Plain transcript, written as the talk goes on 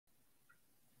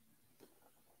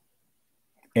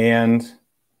and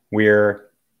we're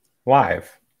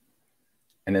live,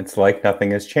 and it's like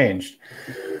nothing has changed.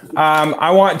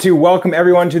 I want to welcome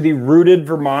everyone to the Rooted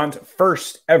Vermont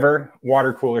first ever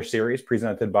water cooler series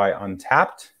presented by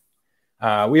Untapped.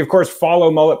 We, of course,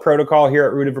 follow mullet protocol here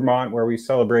at Rooted Vermont, where we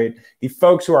celebrate the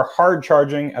folks who are hard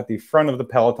charging at the front of the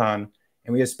peloton,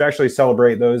 and we especially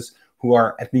celebrate those who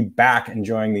are at the back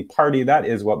enjoying the party. That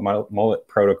is what mullet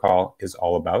protocol is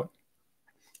all about.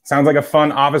 Sounds like a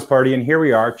fun office party, and here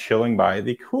we are chilling by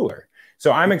the cooler.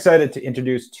 So I'm excited to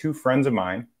introduce two friends of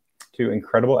mine, two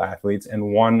incredible athletes,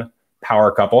 and one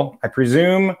power couple. I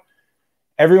presume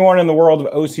everyone in the world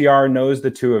of OCR knows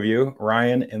the two of you,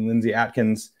 Ryan and Lindsay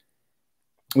Atkins.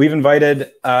 We've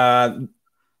invited the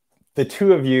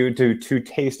two of you to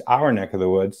taste our neck of the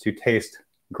woods, to taste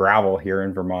gravel here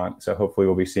in Vermont. So hopefully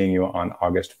we'll be seeing you on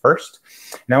August 1st.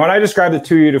 Now, when I describe the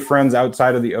two of you to friends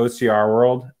outside of the OCR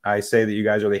world, I say that you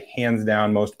guys are the hands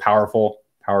down most powerful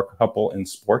power couple in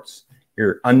sports.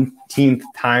 You're umpteenth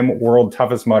time world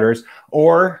toughest mudders,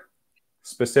 or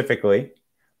specifically,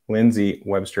 Lindsay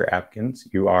Webster Atkins.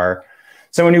 You are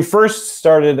someone who first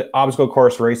started obstacle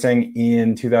course racing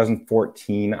in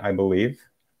 2014, I believe.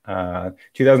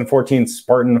 2014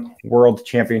 Spartan World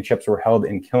Championships were held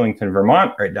in Killington,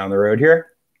 Vermont, right down the road here.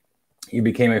 You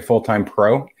became a full-time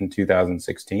pro in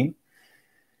 2016.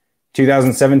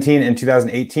 2017 and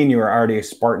 2018, you were already a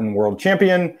Spartan World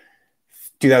Champion.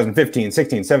 2015,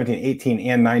 16, 17, 18,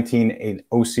 and 19, an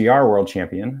OCR World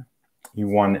Champion. You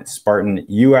won Spartan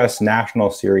US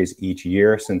National Series each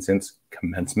year since its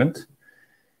commencement.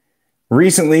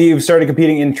 Recently, you've started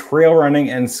competing in trail running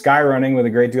and sky running with a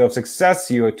great deal of success.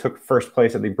 You took first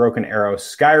place at the Broken Arrow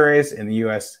Sky Race in the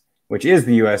U.S., which is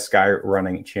the U.S. Sky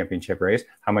Running Championship race.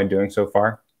 How am I doing so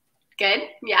far? Good.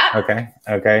 Yeah.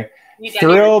 Okay.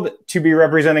 Thrilled to be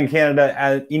representing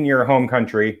Canada in your home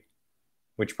country,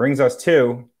 which brings us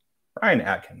to Ryan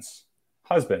Atkins,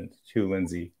 husband to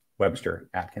Lindsay Webster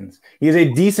Atkins. He is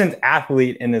a decent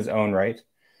athlete in his own right.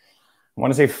 I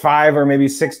want to say 5 or maybe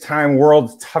 6-time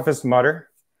world's toughest mudder,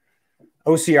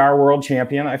 OCR world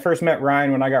champion. I first met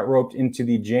Ryan when I got roped into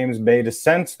the James Bay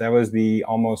descent. That was the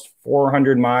almost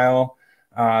 400-mile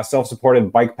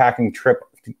self-supported bikepacking trip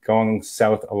going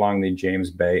south along the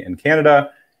James Bay in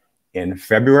Canada in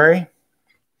February.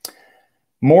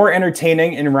 More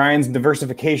entertaining in Ryan's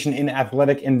diversification in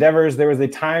athletic endeavors, there was a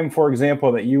time, for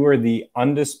example, that you were the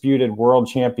undisputed world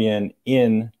champion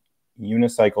in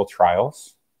unicycle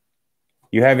trials.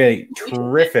 You have a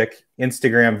terrific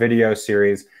Instagram video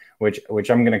series, which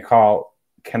I'm going to call,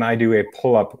 Can I Do a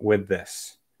Pull-Up With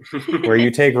This? Where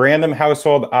you take random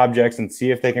household objects and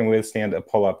see if they can withstand a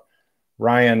pull-up.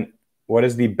 Ryan, what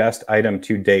is the best item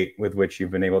to date with which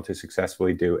you've been able to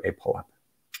successfully do a pull-up?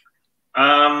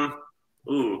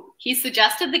 He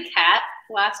suggested the cat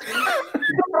last week.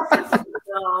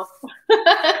 So.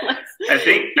 I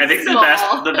think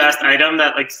the best item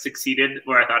that succeeded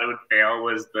where I thought it would fail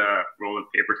was the roll of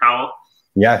paper towel.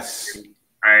 Yes.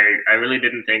 I really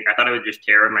didn't think, I thought it would just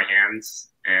tear in my hands,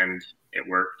 and it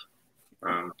worked.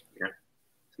 Yeah,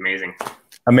 it's amazing.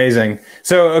 Amazing.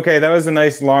 So, okay, that was a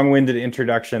nice long-winded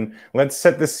introduction. Let's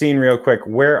set the scene real quick.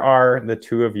 Where are the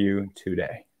two of you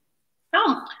today?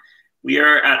 We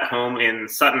are at home in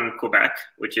Sutton, Quebec,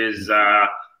 which is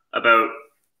about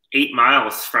 8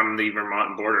 miles from the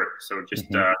Vermont border. So just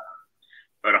about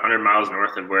 100 miles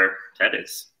north of where Ted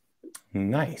is.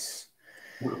 Nice.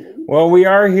 Well, we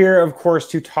are here, of course,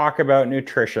 to talk about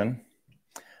nutrition.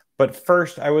 But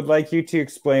first, I would like you to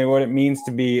explain what it means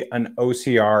to be an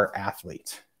OCR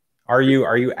athlete. Are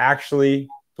you actually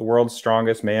the world's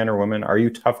strongest man or woman? Are you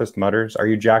toughest mudders? Are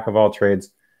you jack of all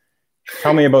trades?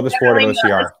 Tell me about the sport of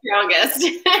OCR. Strongest.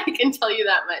 I can tell you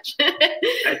that much.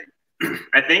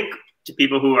 I think to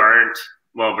people who aren't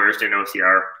well versed in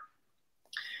OCR,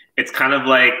 it's kind of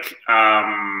like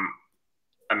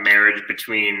a marriage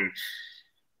between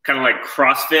kind of like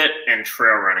CrossFit and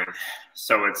trail running.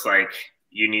 So it's like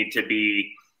you need to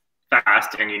be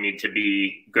fast and you need to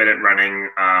be good at running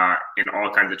in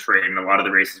all kinds of terrain. A lot of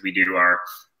the races we do are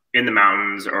in the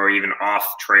mountains or even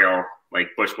off trail, like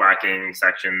bushwhacking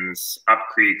sections, up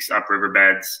creeks, up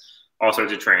riverbeds, all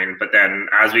sorts of terrain. But then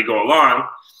as we go along,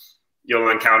 you'll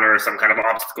encounter some kind of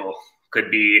obstacle.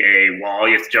 Could be a wall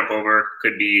you have to jump over,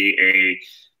 could be a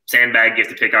sandbag you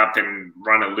have to pick up and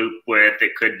run a loop with.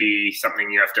 It could be something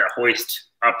you have to hoist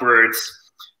upwards.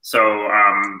 So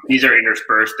these are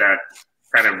interspersed at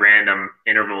kind of random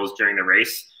intervals during the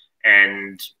race,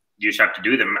 and you just have to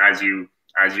do them as you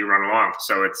run along.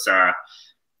 So it's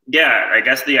yeah, I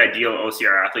guess the ideal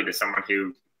OCR athlete is someone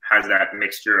who has that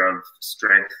mixture of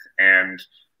strength and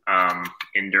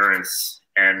endurance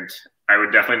And I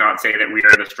would definitely not say that we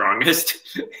are the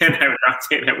strongest, and I would not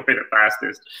say that we're the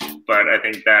fastest. But I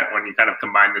think that when you kind of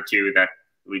combine the two, that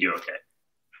we do okay.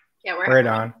 Yeah, we're right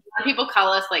on. People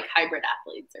call us like hybrid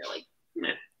athletes or like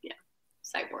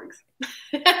cyborgs.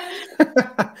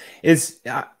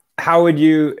 How would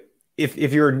you,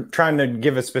 if you were trying to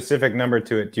give a specific number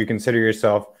to it, do you consider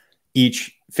yourself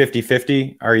each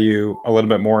 50-50? Are you a little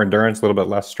bit more endurance, a little bit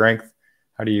less strength?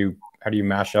 How do you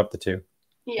mash up the two?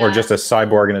 Yeah. Or just a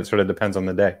cyborg and it sort of depends on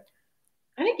the day?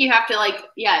 I think you have to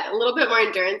a little bit more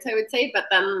endurance, I would say, but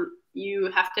then you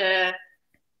have to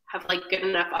have like good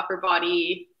enough upper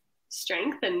body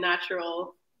strength and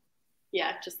natural,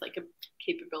 just like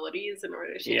capabilities in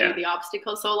order to do the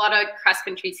obstacles. So a lot of cross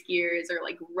country skiers or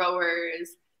like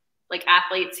rowers, like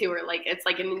athletes who are like, it's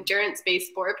like an endurance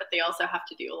based sport, but they also have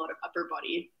to do a lot of upper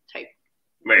body type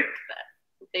right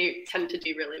that they tend to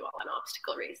do really well in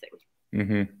obstacle racing.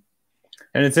 Mm-hmm.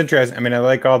 And it's interesting. I mean, I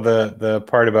like all the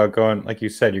part about going, like you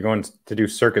said, you're going to do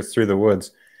circuits through the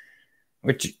woods,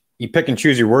 which you pick and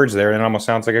choose your words there, and it almost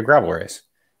sounds like a gravel race.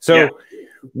 So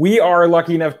we are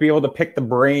lucky enough to be able to pick the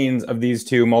brains of these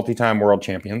two multi-time world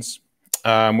champions.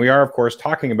 We are, of course,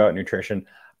 talking about nutrition.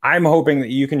 I'm hoping that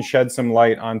you can shed some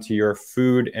light onto your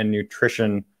food and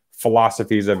nutrition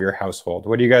philosophies of your household.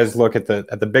 What do you guys look at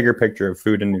the bigger picture of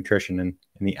food and nutrition in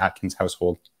the Atkins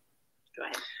household? Go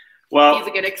ahead. Well, he's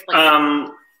a good explainer.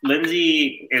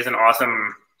 Lindsay is an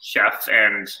awesome chef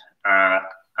and a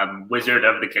wizard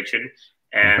of the kitchen,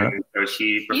 and so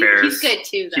she prepares. He's good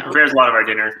too, though. She prepares a lot of our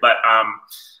dinners, but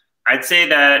I'd say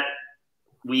that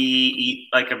we eat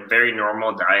like a very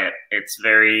normal diet. It's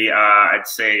very, I'd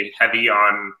say, heavy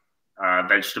on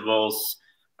vegetables.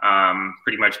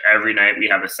 Pretty much every night we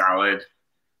have a salad.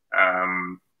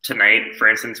 Tonight, for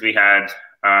instance, we had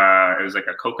it was like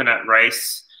a coconut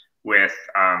rice with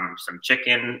some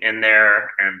chicken in there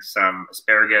and some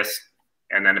asparagus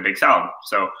and then a big salad.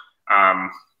 So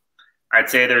I'd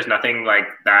say there's nothing like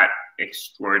that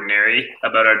extraordinary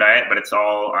about our diet, but it's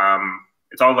all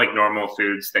like normal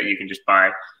foods that you can just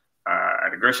buy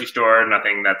at a grocery store,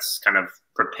 nothing that's kind of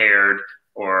prepared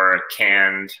or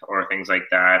canned or things like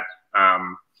that.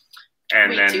 And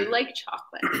we do like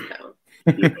chocolate, though.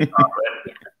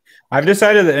 I've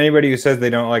decided that anybody who says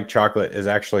they don't like chocolate is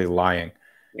actually lying.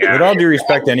 Yeah. With all due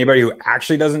respect to anybody who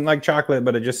actually doesn't like chocolate,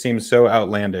 but it just seems so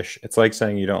outlandish. It's like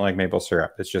saying you don't like maple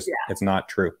syrup. It's just, it's not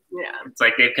true. Yeah. It's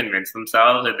like they've convinced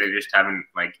themselves that they just haven't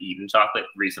like eaten chocolate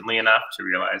recently enough to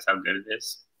realize how good it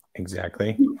is.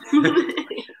 Exactly.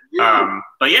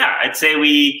 But yeah, I'd say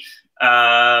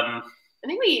I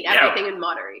think we eat everything in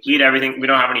moderation. We eat everything. We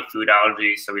don't have any food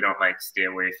allergies, so we don't like stay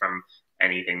away from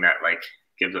anything that like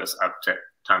gives us upset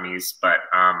tummies. But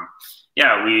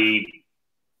we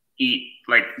eat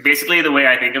like basically the way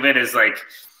I think of it is like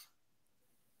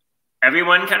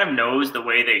everyone kind of knows the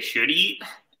way they should eat,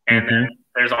 and then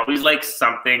there's always like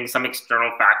some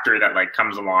external factor that like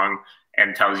comes along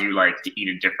and tells you like to eat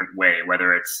a different way,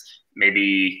 whether it's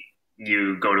maybe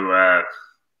you go to a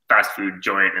fast food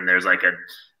joint and there's like a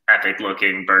epic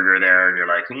looking burger there and you're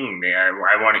like,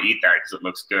 I want to eat that because it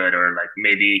looks good, or like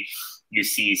maybe you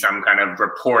see some kind of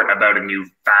report about a new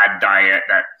fad diet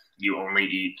that you only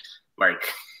eat like,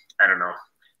 I don't know,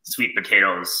 sweet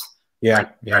potatoes. Yeah.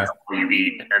 That's all you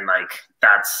eat. And like,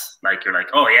 that's like, you're like,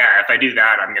 oh yeah, if I do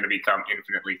that, I'm going to become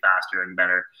infinitely faster and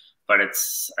better. But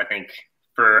I think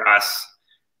for us,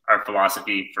 our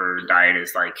philosophy for diet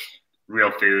is like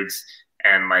real foods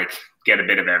and like get a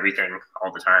bit of everything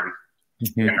all the time.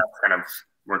 And that's kind of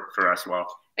worked for us well.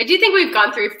 I do think we've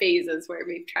gone through phases where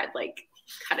we've tried like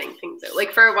cutting things out.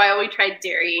 Like for a while we tried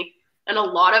dairy, and a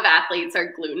lot of athletes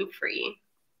are gluten-free.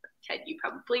 Ted, you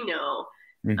probably know.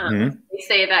 They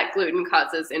say that gluten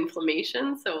causes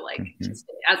inflammation. So like just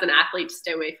as an athlete, to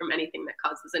stay away from anything that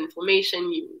causes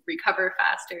inflammation, you recover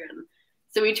faster. And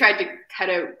so we tried to cut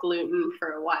out gluten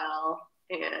for a while,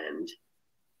 and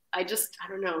I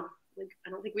don't know. Like, I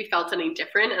don't think we felt any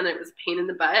different, and it was a pain in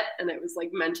the butt, and it was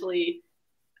like mentally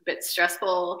a bit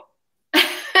stressful.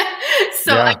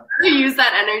 So I try to use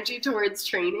that energy towards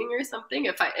training or something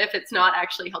if it's not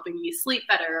actually helping me sleep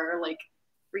better or like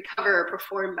recover or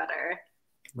perform better.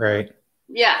 Right.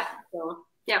 Yeah. So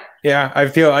yeah. Yeah, I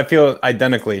feel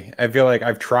identically. I feel like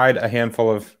I've tried a handful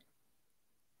of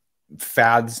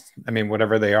fads. I mean,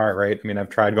 whatever they are, right? I mean, I've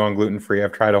tried going gluten-free.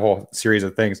 I've tried a whole series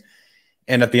of things.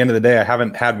 And at the end of the day, I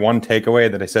haven't had one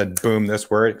takeaway that I said, boom, this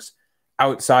works,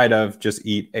 outside of just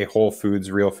eat a whole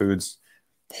foods, real foods,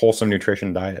 wholesome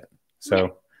nutrition diet.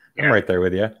 So I'm right there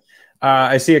with you.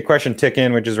 I see a question tick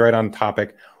in, which is right on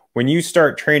topic. When you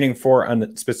start training for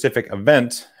a specific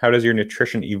event, how does your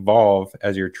nutrition evolve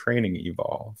as your training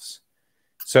evolves?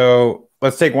 So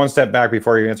let's take one step back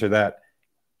before you answer that.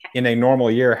 In a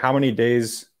normal year, how many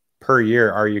days per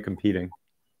year are you competing?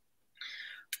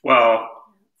 Well,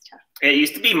 it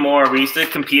used to be more. We used to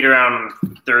compete around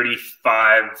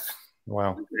 35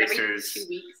 races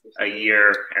a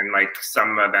year, and like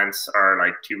some events are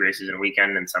like 2 races in a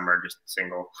weekend, and some are just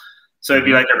single. So it'd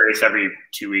be like a race every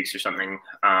 2 weeks or something.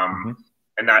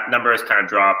 And that number has kind of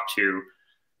dropped to,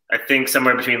 I think,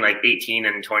 somewhere between like 18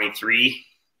 and 23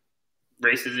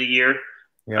 races a year.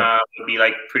 Would be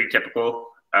like pretty typical.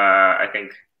 I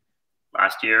think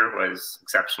last year was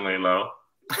exceptionally low.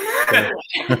 I'm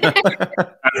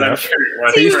sure it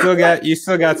was. You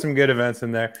still got some good events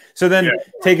in there. So then,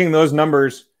 taking those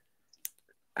numbers,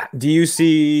 do you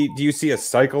see a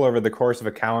cycle over the course of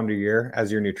a calendar year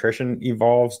as your nutrition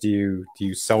evolves? Do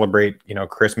you celebrate,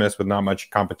 Christmas with not much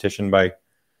competition by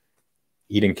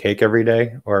eating cake every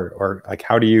day, or like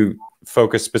how do you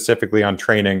focus specifically on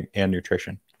training and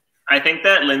nutrition? I think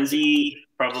that Lindsay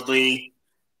probably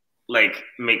like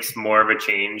makes more of a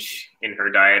change in her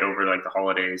diet over like the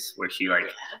holidays, where she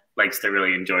likes to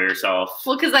really enjoy herself.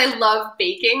 Well, because I love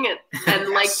baking and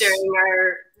like during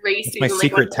our race season, my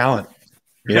secret talent.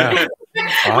 Yeah.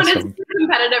 Awesome. When it's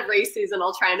competitive race season,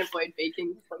 I'll try and avoid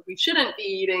baking. Like we shouldn't be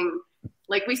eating,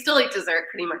 like we still eat dessert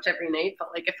pretty much every night, but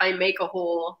like if I make a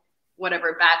whole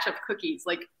whatever batch of cookies,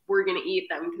 like we're gonna eat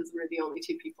them because we're the only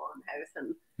 2 people in the house,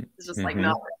 and it's just like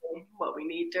not really what we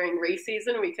need during race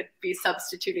season. We could be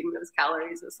substituting those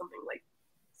calories with something like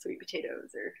sweet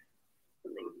potatoes or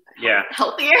something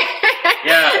healthier.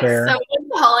 So when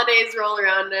the holidays roll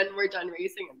around and we're done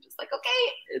racing, I'm just like,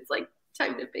 okay, it's like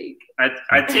time to bake.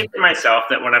 I'd say to myself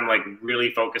that when I'm like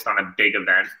really focused on a big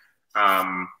event,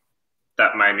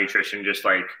 that my nutrition just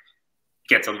like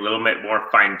gets a little bit more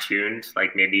fine-tuned,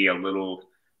 like maybe a little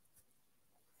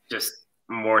just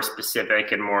more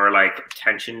specific and more like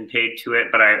attention paid to it.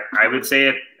 But I would say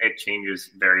it changes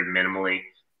very minimally.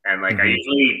 And like I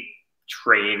usually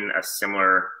train a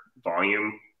similar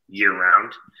volume year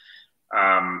round.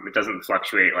 It doesn't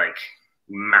fluctuate like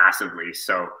massively.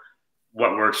 So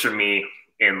what works for me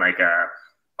in like a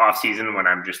off season when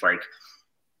I'm just like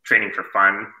training for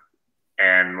fun,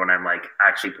 and when I'm like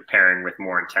actually preparing with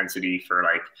more intensity for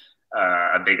like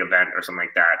a big event or something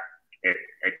like that, it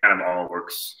kind of all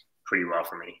works pretty well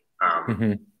for me.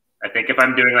 I think if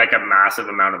I'm doing like a massive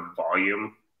amount of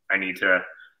volume, I need to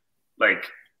like,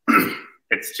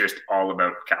 it's just all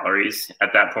about calories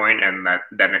at that point, and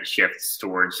then it shifts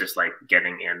towards just like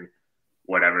getting in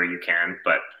whatever you can.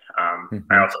 But I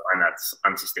also find that's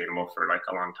unsustainable for like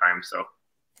a long time. So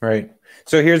right.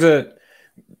 So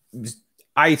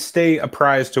I stay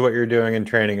apprised to what you're doing in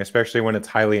training, especially when it's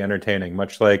highly entertaining,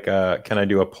 much like, can I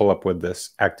do a pull-up with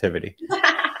this activity?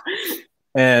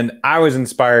 And I was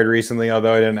inspired recently,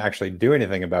 although I didn't actually do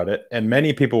anything about it. And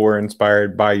many people were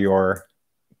inspired by your,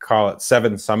 call it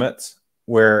 7 summits,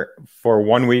 where for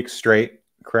 1 week straight,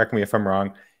 correct me if I'm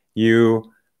wrong,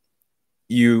 you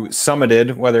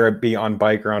summited, whether it be on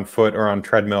bike or on foot or on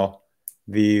treadmill,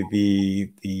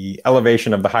 the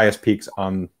elevation of the highest peaks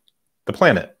on the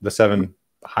planet, the 7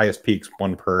 highest peaks,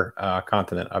 1 per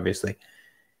continent, obviously.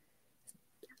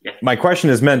 Yeah. My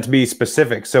question is meant to be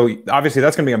specific. So obviously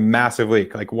that's going to be a massive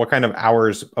week. Like what kind of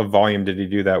hours of volume did you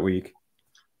do that week?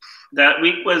 That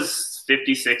week was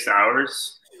 56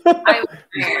 hours. I was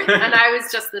there, and I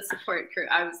was just the support crew.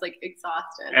 I was like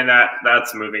exhausted. And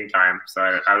that's moving time. So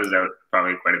I was out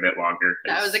probably quite a bit longer.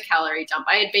 That was a calorie dump.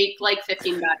 I had baked like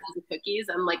 15 batches of cookies,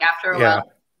 and like after a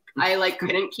while, I like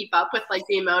couldn't keep up with like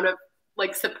the amount of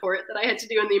like support that I had to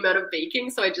do and the amount of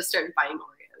baking. So I just started buying Oreos.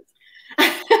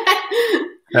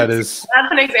 That's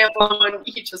an example when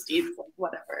he just eats like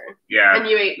whatever. Yeah. And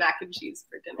you ate mac and cheese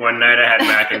for dinner. One night I had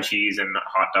mac and cheese and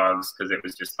hot dogs because it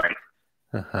was just like,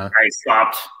 I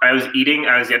stopped. I was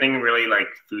getting really like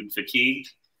food fatigued,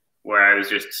 where I was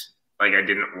just like, I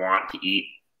didn't want to eat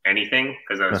anything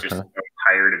because I was just so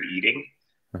tired of eating.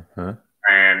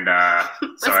 And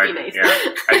so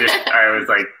I was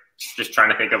like just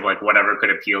trying to think of like whatever could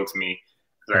appeal to me,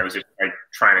 because I was just like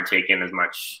trying to take in as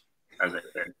much as I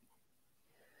could.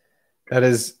 That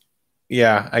is,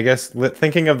 yeah, I guess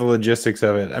thinking of the logistics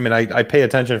of it. I mean, I pay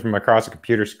attention from across a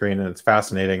computer screen and it's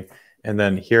fascinating. And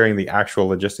then hearing the actual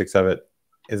logistics of it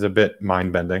is a bit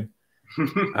mind-bending.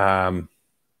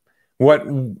 What,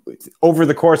 over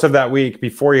the course of that week,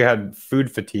 before you had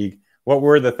food fatigue, what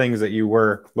were the things that you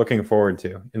were looking forward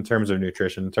to in terms of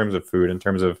nutrition, in terms of food, in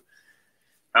terms of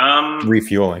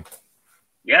refueling?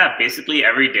 Yeah, basically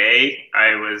every day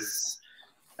I was,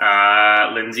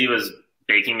 Lindsay was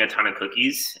baking a ton of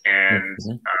cookies, and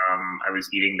I was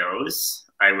eating those.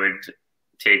 I would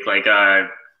take like a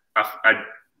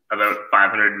about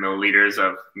 500 milliliters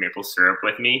of maple syrup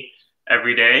with me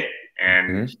every day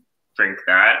and drink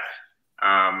that.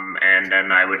 And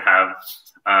then I would have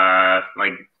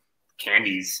like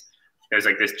candies. There's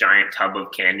like this giant tub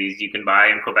of candies you can buy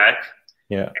in Quebec.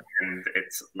 Yeah. And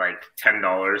it's like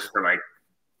 $10 for like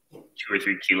 2 or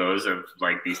 3 kilos of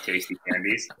like these tasty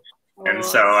candies. And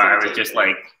so I was just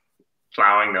like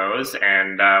plowing those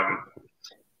and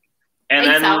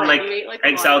then salad. like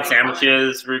egg salad salad.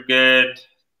 sandwiches were good,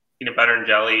 peanut butter and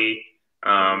jelly,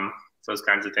 those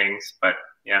kinds of things. But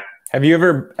yeah. Have you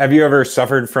ever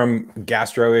suffered from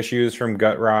gastro issues, from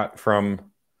gut rot, from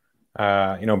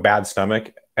bad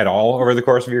stomach at all over the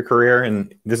course of your career?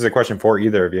 And this is a question for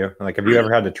either of you. Like, have you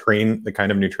ever had to train the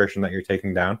kind of nutrition that you're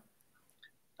taking down?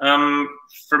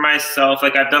 For myself,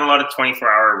 like I've done a lot of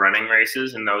 24-hour running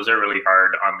races, and those are really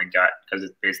hard on the gut because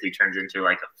it basically turns into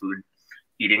like a food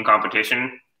eating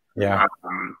competition. Yeah.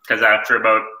 Because after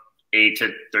about 8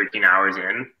 to 13 hours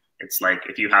in, it's like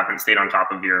if you haven't stayed on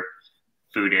top of your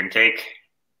food intake,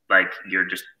 like your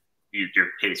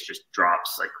pace just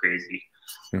drops like crazy.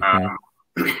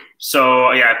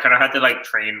 So yeah, I kind of had to like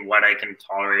train what I can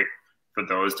tolerate for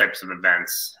those types of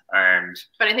events.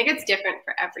 But I think it's different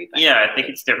for everybody. Yeah, I think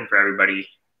it's different for everybody.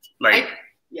 Like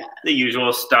the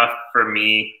usual stuff for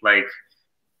me, like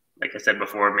I said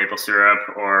before, maple syrup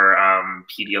or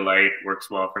Pedialyte works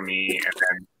well for me, and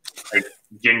then like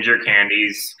ginger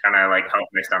candies kind of like help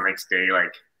my stomach stay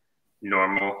like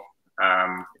normal.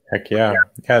 Heck yeah.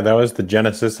 That was the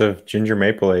genesis of ginger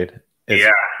maple aid.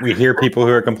 We hear people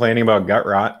who are complaining about gut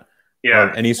rot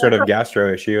or any sort of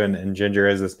gastro issue, and ginger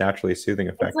has this naturally soothing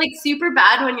effect. It's like super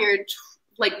bad when you're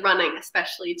like running,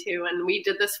 especially too. And we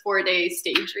did this 4-day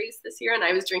stage race this year, and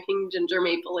I was drinking ginger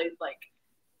maple aid like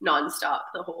nonstop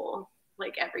the whole,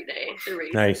 like every day. The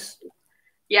race. Nice.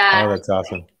 Yeah. Oh, that's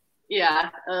awesome. Yeah.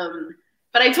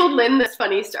 But I told Lynn this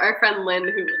funny story. Our friend Lynn,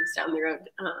 who lives down the road,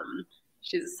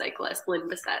 she's a cyclist, Lynn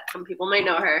Bissett. Some people might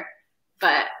know her,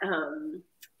 but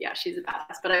yeah, she's a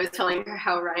badass. But I was telling her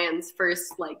how Ryan's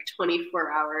first like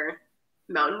 24-hour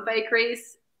mountain bike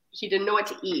race, he didn't know what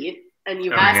to eat. And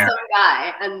you asked some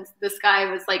guy, and this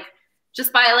guy was like,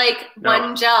 just buy like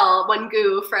one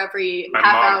goo for every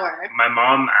half hour. My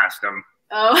mom asked him.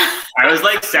 Oh. I was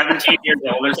like 17 years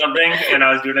old or something, and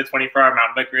I was doing a 24-hour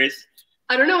mountain bike race.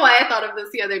 I don't know why I thought of this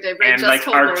the other day, but and I just like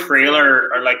told our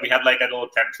trailer, or like we had like a little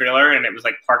tent trailer, and it was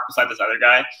like parked beside this other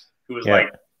guy who was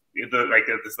like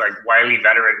this like wily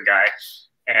veteran guy.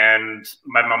 And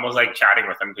my mom was like chatting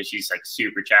with him because she's like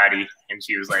super chatty, and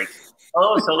she was like,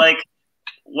 "Oh, so like,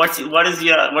 what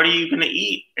are you gonna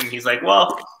eat?" And he's like,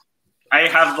 "Well, I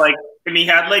have like," and he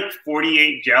had like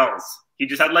 48 gels. He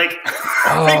just had like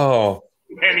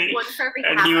and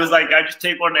he was like, "I just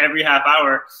take one every half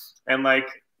hour," and like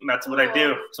that's what I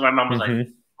do. So my mom was like,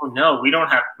 "Oh no, we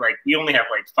only have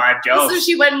like 5 gels." So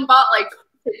she went and bought like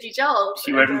 50 gels.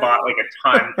 She went and bought like a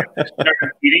ton. She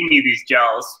started feeding me these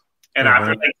gels, and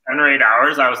after like 7 or 8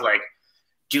 hours, I was like,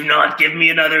 "Do not give me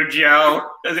another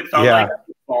gel," because it felt like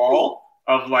a ball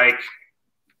of like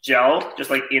gel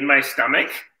just like in my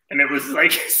stomach, and it was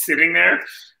like sitting there,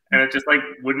 and it just like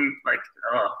wouldn't like.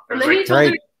 And then you told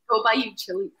her to go buy you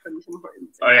chili from Tim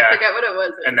Hortons. Oh yeah, I forget what it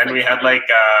was. And then we had like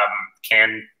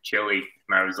canned chili,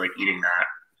 and I was like eating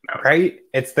that. Right?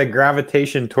 It's the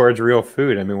gravitation towards real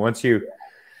food. I mean, once you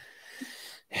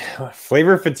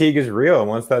flavor fatigue is real, and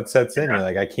once that sets in, you're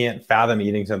like, I can't fathom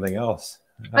eating something else.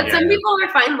 But some people are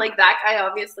fine. Like that guy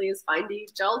obviously is fine to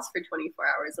eat gels for 24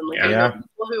 hours. And like I know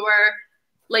people who are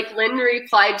like, Lynn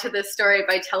replied to this story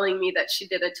by telling me that she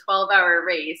did a 12-hour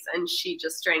race and she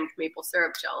just drank maple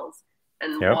syrup gels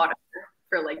and water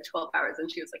for like 12 hours.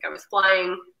 And she was like, I was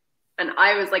flying, and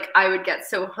I was like, I would get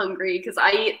so hungry because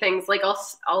I eat things like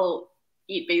I'll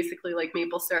eat basically like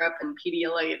maple syrup and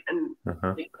Pedialyte and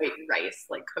like white rice,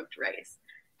 like cooked rice.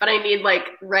 But I need like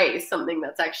rice, something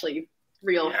that's actually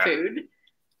real food.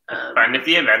 And if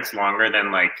the event's longer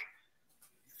than like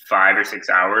 5 or 6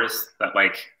 hours, that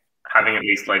like having at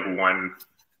least like one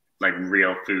like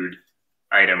real food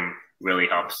item really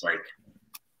helps like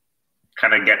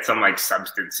kind of get some like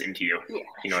substance into you.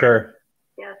 You know sure.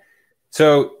 Yeah.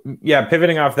 So yeah,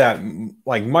 pivoting off that,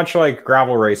 like much like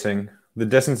gravel racing, the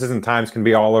distances and times can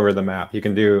be all over the map. You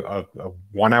can do a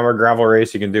 1-hour gravel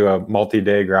race. You can do a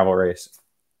multi-day gravel race.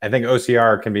 I think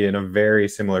OCR can be in a very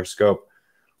similar scope.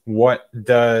 What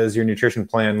does your nutrition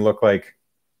plan look like?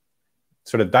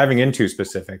 Sort of diving into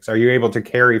specifics. Are you able to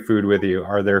carry food with you?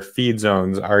 Are there feed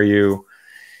zones? Are you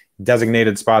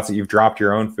designated spots that you've dropped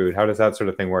your own food? How does that sort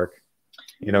of thing work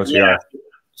in OCR? Yeah.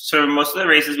 So most of the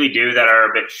races we do that are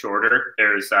a bit shorter,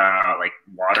 there's like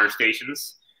water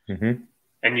stations.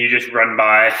 and you just run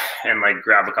by and like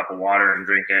grab a cup of water and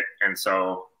drink it. And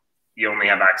so you only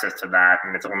have access to that,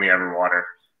 and it's only ever water.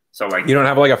 So like you don't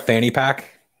have like a fanny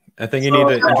pack. I think you need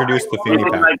to introduce the fanny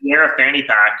pack. Like wear a fanny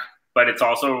pack, but it's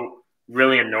also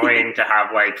really annoying to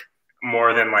have like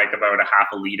more than like about a half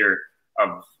a liter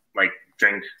of like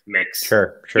drink mix.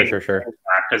 Sure.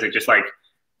 Because it just like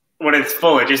when it's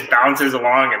full, it just bounces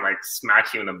along and like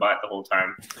smacks you in the butt the whole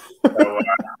time. So,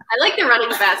 I like the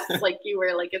running vest, like you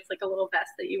wear, like it's like a little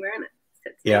vest that you wear, and it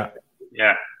sits. Yeah.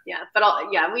 Yeah. Yeah, but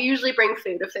we usually bring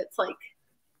food if it's like,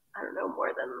 I don't know, more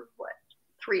than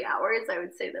 3 hours. I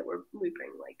would say that we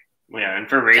bring like. Yeah, and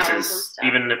for races,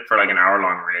 even for like an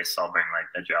hour-long race, I'll bring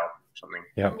like a gel or something.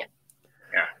 Yep.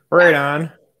 Yeah. Right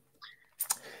on.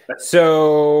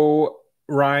 So,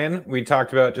 Ryan, we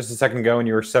talked about just a second ago when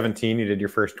you were 17, you did your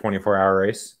first 24-hour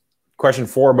race. Question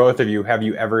for both of you, have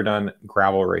you ever done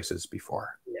gravel races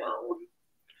before? No.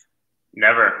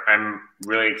 Never. I'm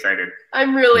really excited.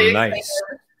 I'm really nice.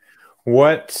 excited.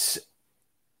 What,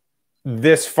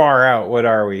 this far out, what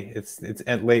are we? It's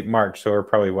at late March, so we're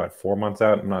probably, 4 months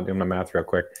out? I'm not doing the math real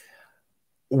quick.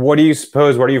 What are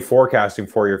you forecasting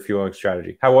for your fueling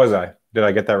strategy? How was I? Did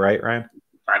I get that right, Ryan?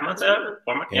 5 months out?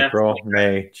 4 months? April, yeah.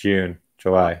 May, June,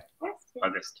 July.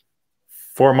 August.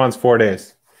 4 months, 4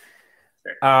 days.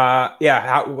 What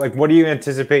do you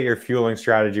anticipate your fueling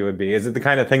strategy would be? Is it the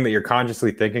kind of thing that you're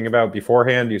consciously thinking about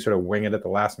beforehand? Do you sort of wing it at the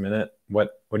last minute?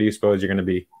 What do you suppose you're going to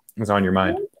be? What's on your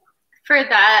mind? For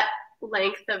that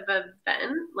length of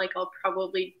event, like I'll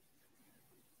probably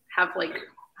have like,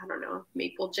 I don't know,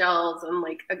 maple gels and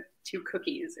like 2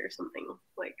 cookies or something.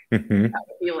 Like that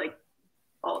would be like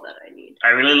all that I need. I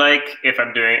really like if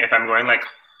I'm going like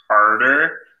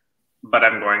harder, but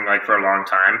I'm going like for a long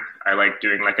time, I like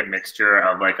doing like a mixture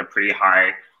of like a pretty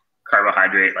high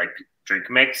carbohydrate like drink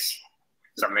mix,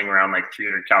 something around like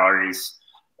 300 calories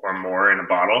or more in a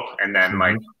bottle, and then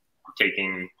like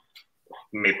taking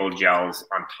maple gels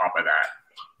on top of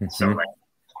that. So like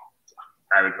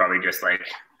I would probably just like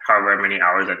however many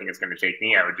hours I think it's going to take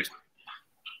me, I would just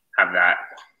have that.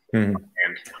 And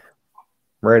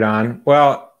right on.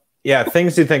 Well, yeah,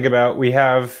 things to think about. We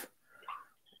have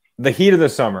the heat of the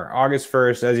summer, August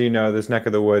 1st. As you know, this neck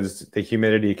of the woods, the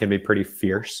humidity can be pretty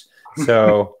fierce.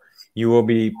 So you will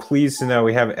be pleased to know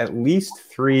we have at least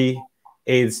 3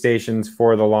 aid stations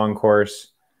for the long course.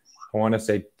 I want to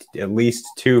say at least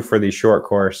 2 for the short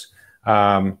course,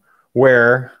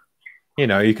 where,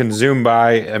 you can zoom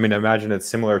by. I mean, imagine it's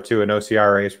similar to an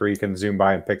OCR race where you can zoom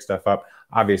by and pick stuff up,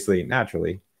 obviously,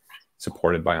 naturally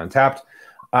supported by Untapped.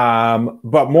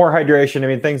 But more hydration, I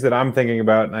mean, things that I'm thinking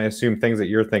about, and I assume things that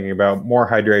you're thinking about, more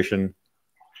hydration,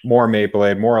 more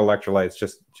Maple-Aid, more electrolytes,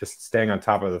 just staying on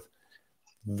top of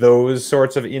those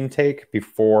sorts of intake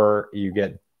before you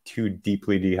get too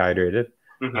deeply dehydrated.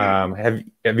 Have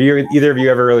either of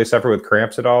you ever really suffered with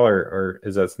cramps at all, or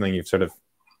is that something you've sort of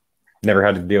never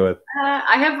had to deal with?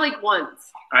 I have like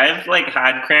once. I've like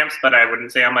had cramps, but I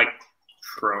wouldn't say I'm like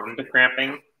prone to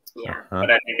cramping. Yeah. But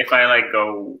I think if I like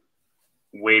go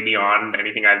way beyond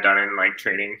anything I've done in like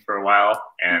training for a while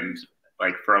and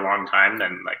like for a long time,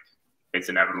 then like it's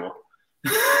inevitable.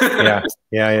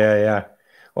 Yeah.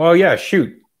 Well, yeah,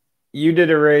 shoot. You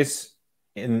did a race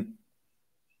in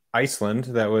Iceland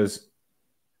that was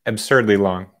absurdly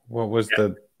long. What was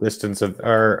the distance of,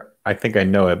 or I think I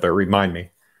know it, but remind me.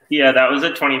 Yeah, that was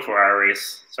a 24-hour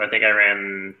race. So I think I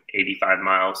ran 85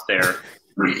 miles there.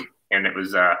 And it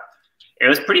was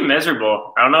pretty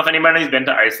miserable. I don't know if anybody's been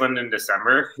to Iceland in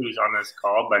December who's on this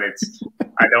call, but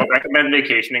I don't recommend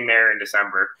vacationing there in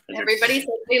December. Everybody says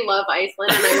they love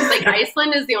Iceland, and I was like,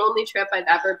 Iceland is the only trip I've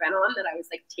ever been on that I was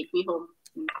like, take me home.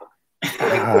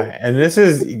 And this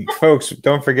is, folks,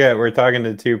 don't forget, we're talking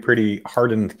to 2 pretty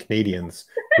hardened Canadians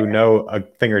who know a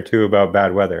thing or 2 about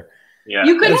bad weather. Yeah,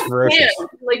 you couldn't stand.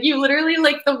 Like you literally,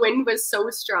 like the wind was so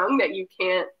strong that you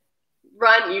can't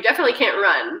run. You definitely can't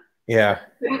run. Yeah.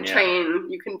 You couldn't train.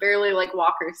 You can barely like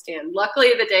walk or stand.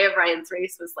 Luckily, the day of Ryan's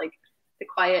race was like the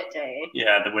quiet day.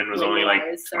 Yeah, the wind was only like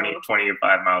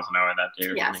 25 miles an hour that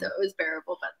day. Yeah, so it was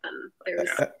bearable, but then there was.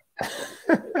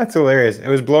 That's hilarious. It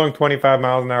was blowing 25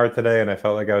 miles an hour today, and I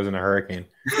felt like I was in a hurricane.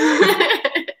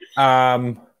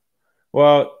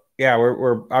 Well, yeah,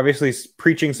 we're obviously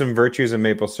preaching some virtues of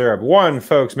maple syrup. One,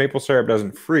 folks, maple syrup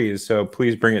doesn't freeze, so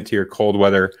please bring it to your cold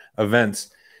weather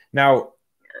events. Now,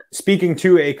 speaking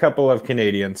to a couple of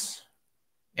Canadians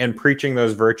and preaching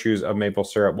those virtues of maple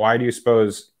syrup, why do you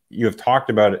suppose you have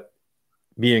talked about it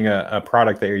being a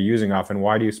product that you're using often?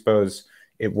 Why do you suppose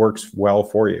it works well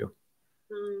for you?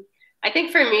 I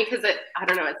think for me, because I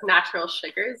don't know, it's natural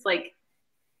sugars. Like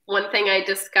one thing I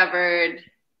discovered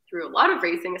through a lot of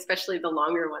racing, especially the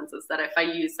longer ones, is that if I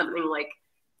use something like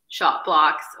shot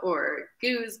blocks or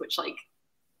goos, which like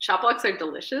shot blocks are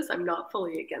delicious, I'm not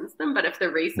fully against them, but if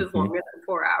the race is longer than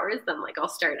 4 hours, then like I'll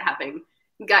start having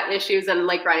gut issues. And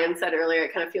like Ryan said earlier,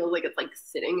 it kind of feels like it's like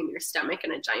sitting in your stomach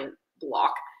in a giant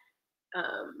block.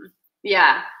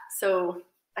 Yeah, so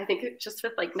I think it just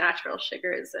with like natural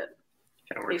sugars, it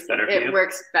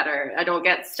works better. I don't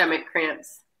get stomach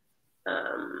cramps.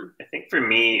 I think for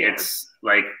me, it's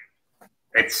like,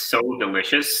 it's so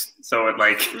delicious. So it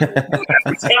like,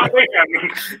 it's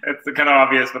kind of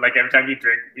obvious, but like every time you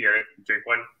drink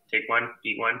one, take one,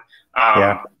 eat one.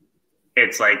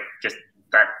 It's like just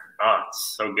that. Oh,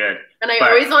 it's so good. And I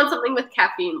always want something with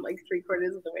caffeine, like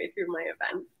 3/4 of the way through my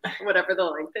event, whatever the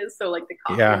length is. So like the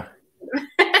coffee. Yeah.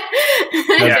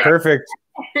 That's perfect.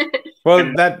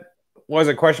 Well, that was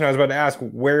a question I was about to ask.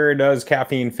 Where does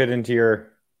caffeine fit into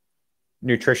your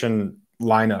nutrition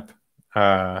lineup?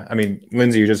 I mean,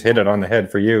 Lindsay, you just hit it on the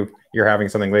head. For you, you're having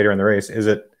something later in the race. Is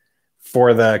it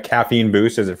for the caffeine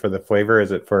boost? Is it for the flavor?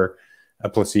 Is it for a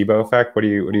placebo effect? What do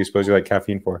you suppose you like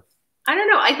caffeine for? I don't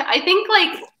know. I think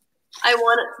like I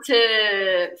want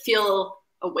to feel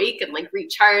awake and like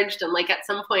recharged, and like at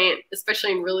some point,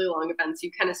 especially in really long events,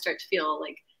 you kind of start to feel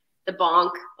like the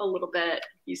bonk a little bit.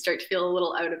 You start to feel a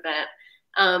little out of it.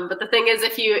 But the thing is,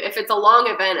 if it's a long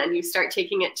event and you start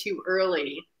taking it too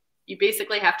early, you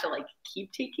basically have to like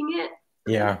keep taking it.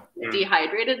 Yeah.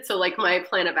 Dehydrated. So like my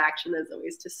plan of action is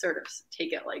always to sort of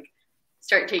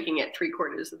start taking it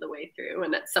 3/4 of the way through,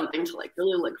 and that's something to like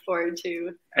really look forward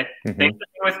to. I think the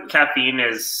thing with caffeine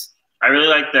is I really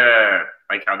like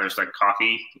how there's like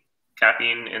coffee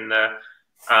caffeine in the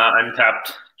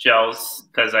untapped gels,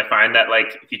 because I find that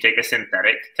like if you take a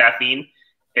synthetic caffeine,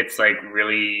 it's like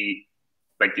really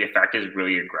like the effect is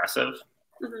really aggressive.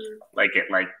 Like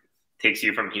it like takes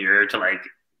you from here to like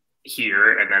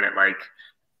here, and then it like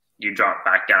you drop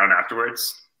back down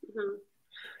afterwards.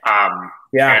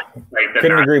 Yeah, like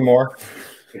couldn't agree more.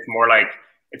 It's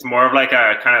more of like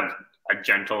a kind of a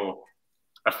gentle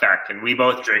effect, and we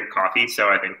both drink coffee, so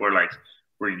I think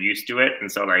we're used to it,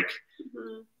 and so like.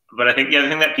 But I think the other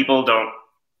thing that people don't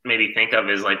maybe think of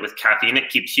is like with caffeine, it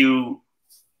keeps you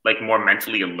like more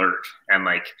mentally alert and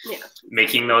like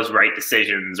making those right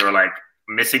decisions, or like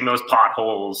missing those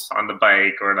potholes on the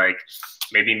bike, or like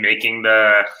maybe making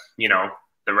the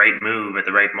right move at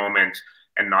the right moment,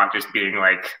 and not just being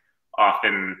like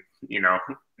often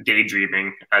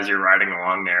daydreaming as you're riding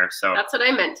along there. So that's what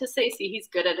I meant to say. See, he's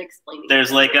good at explaining.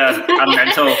 There's like a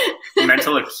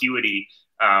mental acuity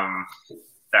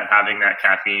that having that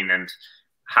caffeine, and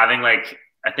having like,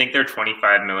 I think they're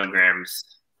 25 milligrams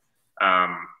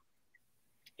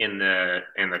in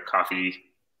the coffee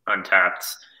untapped,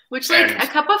 which like a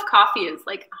cup of coffee is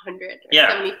like 100 or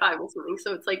 75 or something.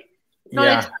 So it's like it's not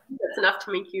a ton, it's enough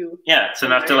to make you it's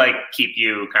enough to like keep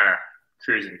you kind of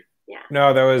cruising.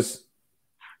 No,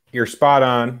 you're spot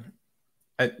on.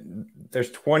 There's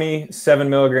 27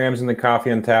 milligrams in the coffee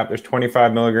untapped. There's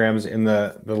 25 milligrams in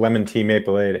the lemon tea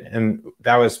maple aid. And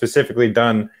that was specifically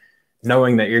done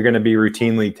knowing that you're going to be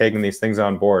routinely taking these things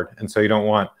on board. And so you don't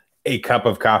want a cup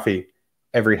of coffee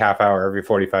every half hour, every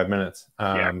 45 minutes.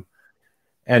 And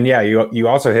you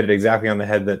also hit it exactly on the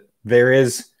head, that there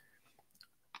is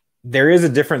a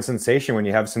different sensation when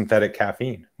you have synthetic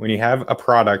caffeine. When you have a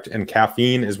product and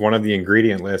caffeine is one of the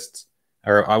ingredient lists,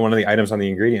 or one of the items on the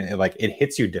ingredient, it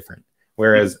hits you different.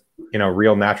 Whereas,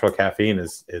 real natural caffeine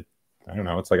I don't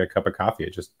know, it's like a cup of coffee.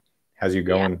 It just has you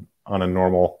going on a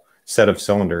normal set of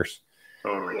cylinders.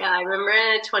 Yeah, I remember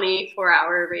in a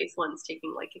 24-hour race once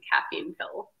taking like a caffeine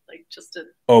pill, like just to.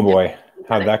 Oh boy,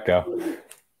 how'd that go?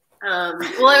 Well,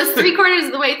 it was 3/4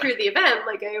 of the way through the event,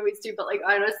 like I always do, but like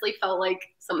I honestly felt like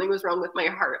something was wrong with my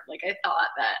heart. Like I thought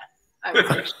that I was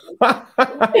actually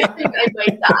I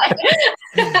might die.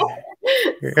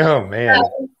 Oh man.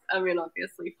 I mean,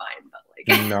 obviously fine, but like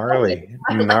gnarly.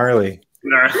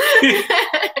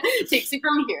 Takes you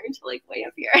from here to like way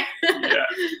up here.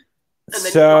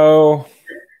 So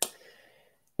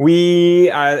we,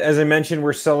 as I mentioned,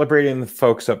 we're celebrating the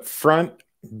folks up front,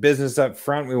 business up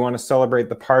front. We want to celebrate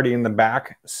the party in the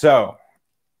back. So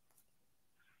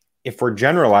if we're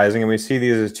generalizing and we see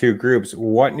these as two groups,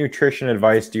 what nutrition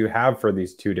advice do you have for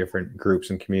these two different groups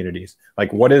and communities?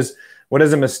 Like what is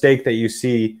a mistake that you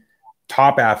see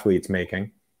top athletes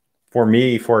making? For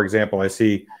me, for example, I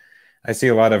see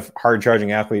a lot of hard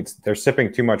charging athletes, they're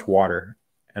sipping too much water.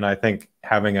 And I think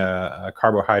having a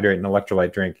carbohydrate and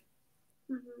electrolyte drink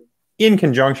in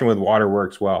conjunction with water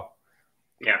works well.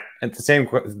 Yeah. And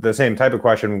the same type of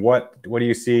question, what do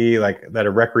you see like that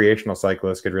a recreational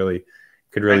cyclist could really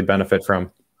benefit from?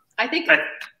 I think go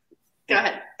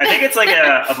ahead. I think it's like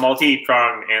a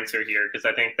multi-pronged answer here, because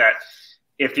I think that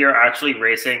if you're actually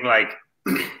racing like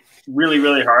really,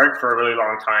 really hard for a really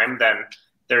long time, then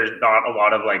there's not a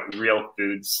lot of like real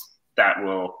foods that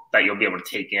you'll be able to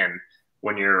take in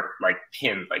when you're like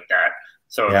pinned like that.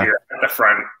 So if you're at the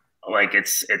front, like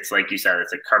it's like you said,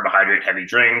 it's like carbohydrate heavy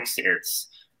drinks, it's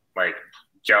like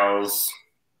gels,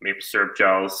 maple syrup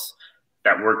gels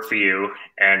that work for you,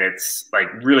 and it's like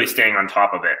really staying on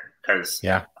top of it, because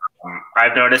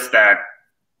I've noticed that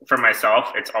for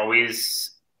myself, it's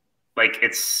always like,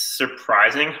 it's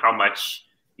surprising how much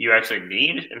you actually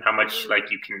need and how much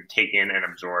like you can take in and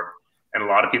absorb. And a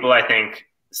lot of people, I think,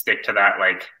 stick to that,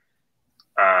 like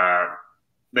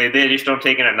they just don't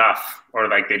take in enough, or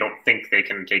like they don't think they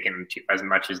can take in as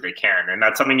much as they can. And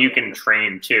that's something you can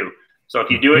train too. So if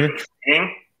you do it in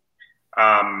training,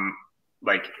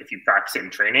 like if you practice it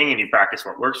in training and you practice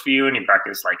what works for you and you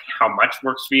practice like how much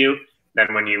works for you,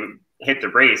 then when you hit the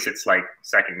race, it's like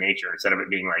second nature instead of it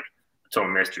being like a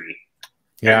total mystery.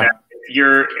 Yeah. And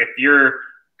if you're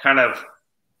kind of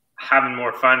having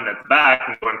more fun at the back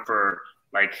and going for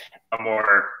like a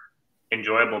more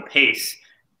enjoyable pace,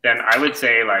 then I would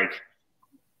say like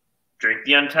drink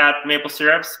the untapped maple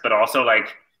syrups, but also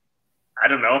like, I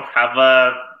don't know, have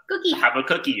a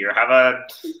cookie or have a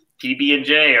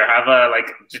PB&J, or have a like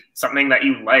just something that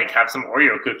you like, have some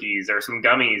Oreo cookies or some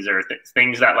gummies or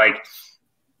things that like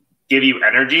give you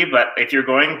energy. But if you're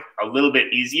going a little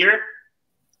bit easier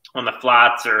on the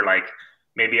flats, or like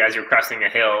maybe as you're cresting a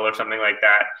hill or something like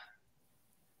that,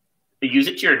 use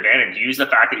it to your advantage. Use the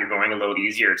fact that you're going a little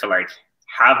easier to like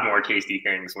have more tasty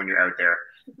things when you're out there,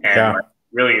 and like,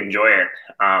 really enjoy it,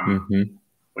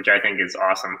 which I think is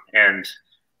awesome. And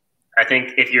I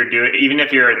think if you're even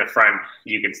if you're in the front,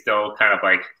 you can still kind of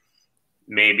like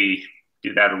maybe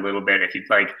do that a little bit if you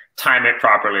like time it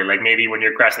properly. Like maybe when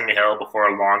you're cresting a hill before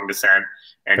a long descent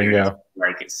and you just,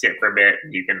 like sit for a bit,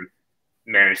 you can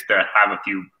manage to have a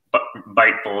few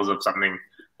bitefuls of something,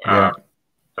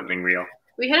 something real.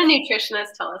 We had a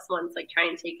nutritionist tell us once, like, try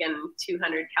and take in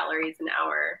 200 calories an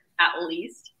hour at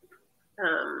least.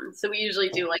 So we usually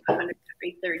do like 100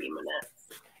 every 30 minutes.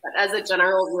 But as a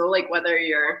general rule, like whether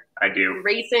you're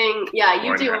racing,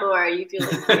 you do more. You do like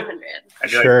 300. I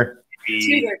do like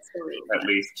at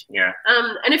least, yeah.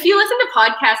 And if you listen to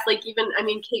podcasts, like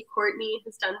Kate Courtney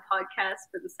has done podcasts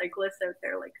for the cyclists out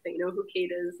there, like they know who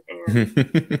Kate is,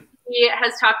 and he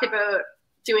has talked about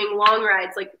doing long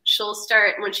rides. Like she'll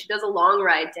start, when she does a long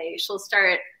ride day, she'll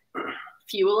start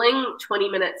fueling 20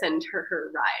 minutes into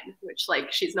her ride, which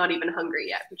like she's not even hungry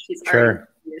yet, but she's already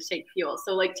to take fuel.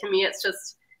 So like to me, it's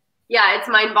just, it's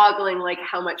mind-boggling like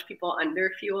how much people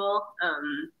under fuel.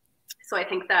 So I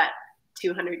think that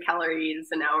 200 calories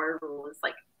an hour rule is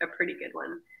like a pretty good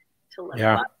one to live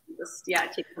up. Just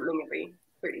take something every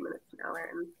 30 minutes an hour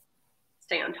and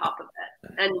stay on top of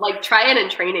it. And like try it in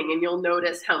training, and you'll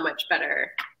notice how much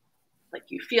better like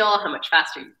you feel, how much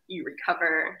faster you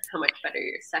recover, how much better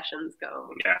your sessions go.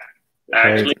 Yeah.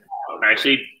 I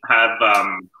actually have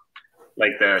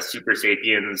like the Super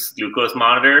Sapiens glucose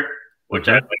monitor, which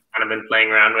I've like kind of been playing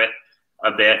around with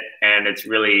a bit, and it's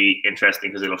really interesting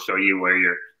because it'll show you where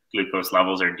your glucose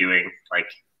levels are doing like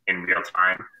in real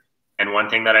time. And one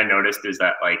thing that I noticed is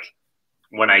that like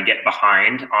when I get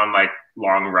behind on like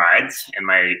long rides and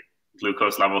my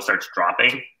glucose level starts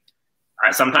dropping,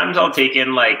 sometimes I'll take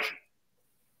in like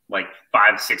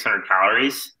 500-600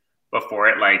 calories before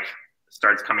it like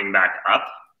starts coming back up.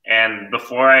 And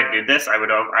before I did this, I would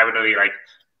be like,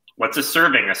 what's a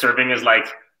serving? A serving is like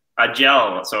a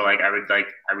gel. So like I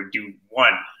would do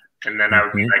one, and then I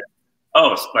would be like,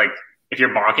 oh, so like if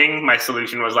you're bonking, my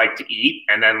solution was like to eat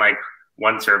and then like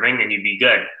one serving and you'd be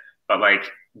good. But like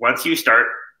once you start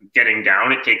getting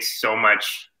down, it takes so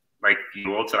much like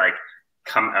fuel to like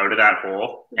come out of that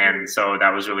hole. And so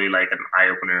that was really like an eye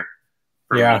opener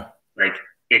for me. Like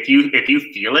if you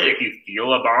feel it, if you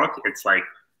feel a bonk, it's like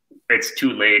it's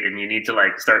too late, and you need to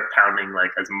like start pounding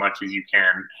like as much as you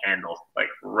can handle like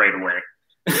right away.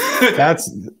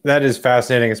 that is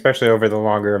fascinating, especially over the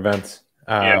longer events.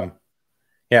 So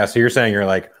you're saying you're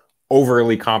like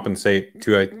overly compensate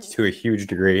to a huge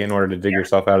degree in order to dig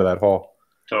yourself out of that hole.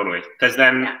 Totally. Because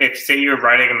then if say you're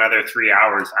riding another 3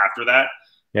 hours after that,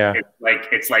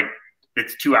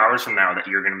 it's 2 hours from now that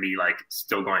you're going to be like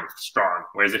still going strong.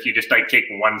 Whereas if you just like take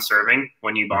one serving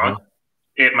when you bonk,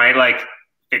 it might like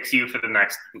fix you for the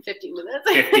next 15 minutes,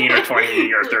 15 or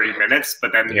 20 or 30 minutes,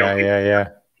 but then you'll be in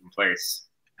place.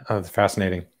 Oh, that's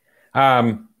fascinating.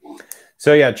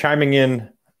 So chiming in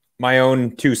my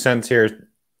own 2 cents here.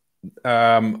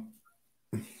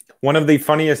 One of the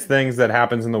funniest things that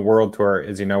happens in the World Tour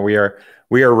is, we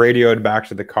are radioed back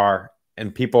to the car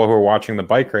And people who are watching the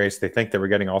bike race, they think that we're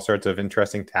getting all sorts of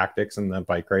interesting tactics in the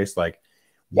bike race, like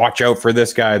watch out for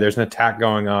this guy. There's an attack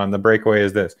going on. The breakaway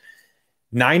is this.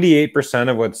 98%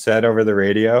 of what's said over the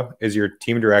radio is your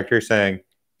team director saying,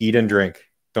 eat and drink.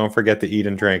 Don't forget to eat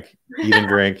and drink, eat and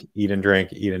drink, eat and drink,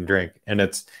 eat and drink. And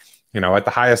it's, you know, at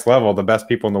the highest level, the best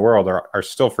people in the world are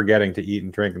still forgetting to eat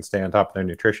and drink and stay on top of their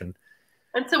nutrition.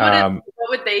 And so what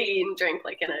would they eat and drink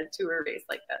like in a tour race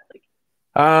like that? Like,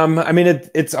 I mean,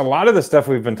 it's a lot of the stuff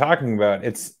we've been talking about.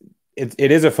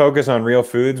 It is a focus on real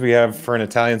foods. We have for an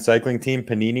Italian cycling team,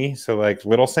 panini. So like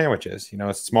little sandwiches, you know,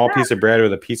 a small piece of bread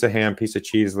with a piece of ham, piece of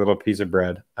cheese, little piece of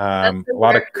bread. A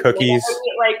lot of cookies.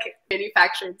 Like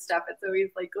manufactured stuff. It's always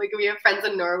like we have friends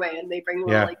in Norway and they bring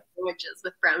little like sandwiches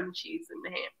with brown cheese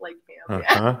and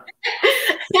ham.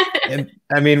 And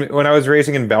I mean, when I was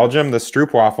racing in Belgium, the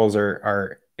stroopwafels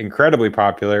are incredibly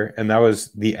popular, and that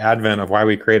was the advent of why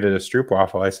we created a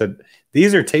stroopwafel. I said,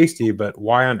 these are tasty, but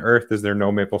why on earth is there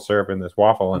no maple syrup in this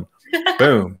waffle? And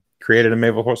boom, created a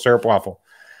maple syrup waffle.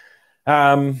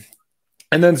 And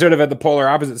then sort of at the polar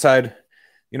opposite side,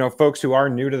 you know, folks who are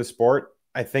new to the sport,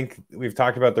 I think we've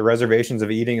talked about the reservations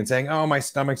of eating and saying, oh, my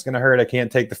stomach's going to hurt, I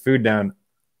can't take the food down.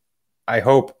 I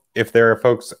hope if there are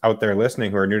folks out there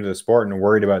listening who are new to the sport and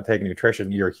worried about taking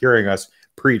nutrition, you're hearing us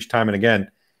preach time and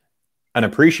again an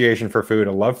appreciation for food,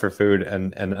 a love for food,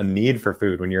 and a need for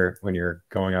food when you're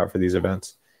going out for these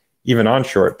events, even on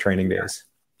short training days.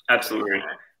 Absolutely.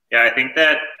 Yeah, I think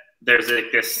that there's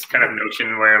like this kind of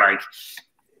notion where like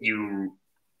you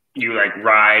like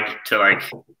ride to like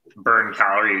burn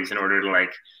calories in order to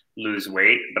like lose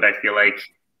weight, but I feel like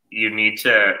you need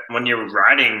to, when you're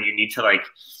riding, you need to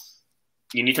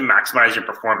maximize your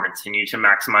performance. You need to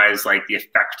maximize like the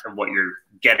effect of what you're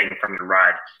getting from your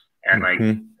ride. And like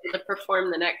to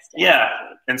perform the next day. Yeah.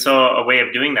 And so a way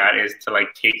of doing that is to like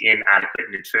take in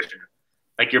adequate nutrition.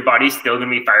 Like your body's still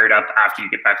gonna be fired up after you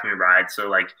get back from your ride. So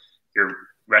like your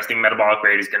resting metabolic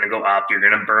rate is gonna go up, you're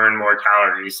gonna burn more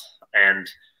calories.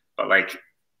 But like,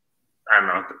 I don't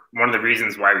know, one of the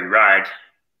reasons why we ride,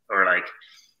 or like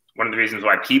one of the reasons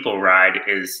why people ride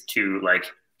is to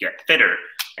like get fitter.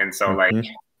 And so like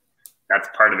that's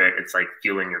part of it. It's like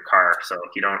fueling your car. So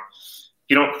if you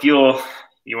don't fuel,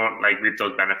 you won't like reap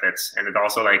those benefits. And it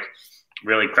also like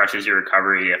really crushes your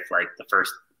recovery if like the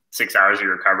first 6 hours of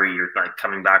your recovery, you're like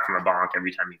coming back from a bonk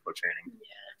every time you go training.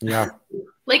 Yeah.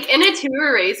 Like in a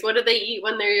tour race, what do they eat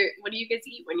what do you guys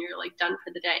eat when you're like done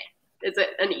for the day? Is it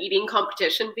an eating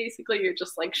competition? Basically, you're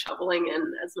just like shoveling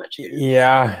in as much food.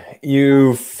 Yeah.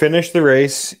 You finish the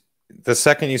race. The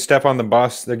second you step on the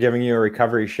bus, they're giving you a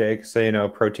recovery shake. So, you know,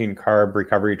 protein, carb,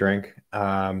 recovery drink.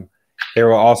 There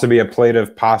will also be a plate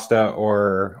of pasta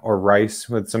or rice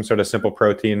with some sort of simple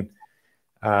protein.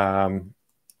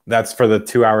 That's for the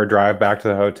 2-hour drive back to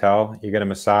the hotel. You get a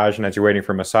massage, and as you're waiting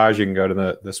for a massage, you can go to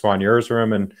the soigneur's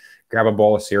room and grab a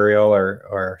bowl of cereal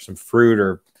or some fruit,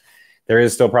 or there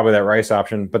is still probably that rice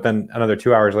option. But then another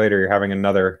 2 hours later, you're having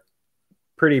another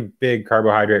pretty big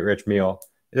carbohydrate-rich meal.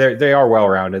 They are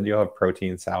well-rounded. You'll have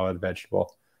protein, salad,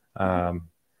 vegetable.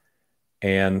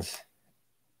 And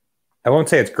I won't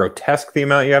say it's grotesque the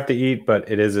amount you have to eat, but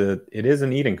it is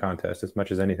an eating contest as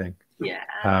much as anything. Yeah.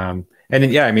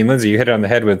 And yeah, I mean, Lindsay, you hit it on the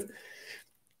head with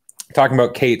talking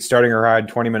about Kate starting her ride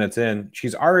 20 minutes in.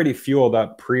 She's already fueled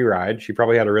up pre-ride. She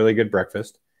probably had a really good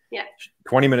breakfast. Yeah.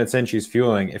 20 minutes in, she's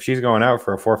fueling. If she's going out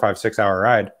for a 4, 5, 6 hour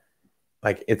ride,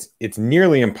 like it's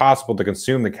nearly impossible to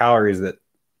consume the calories that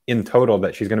in total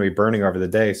that she's going to be burning over the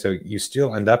day. So you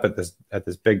still end up at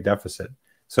this big deficit.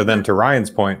 So then to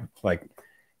Ryan's point, like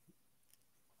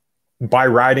by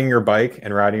riding your bike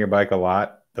a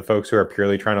lot, the folks who are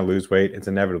purely trying to lose weight, it's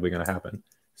inevitably going to happen.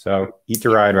 So eat to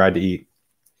ride to eat.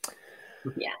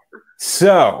 Yeah.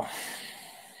 So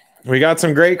we got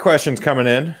some great questions coming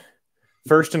in.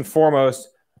 First and foremost,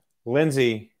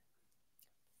 Lindsay,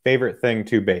 favorite thing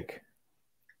to bake?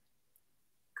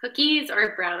 Cookies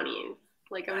or brownies?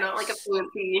 Like I'm not like a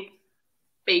fancy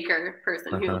baker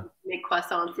person who make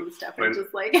croissants and stuff. I'm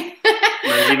just like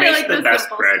Lindsay makes like the best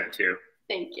bread stuff. too.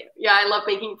 Thank you. Yeah, I love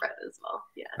making bread as well.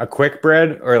 Yeah. A quick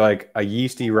bread or like a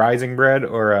yeasty rising bread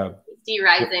or a yeasty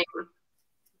rising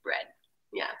bread.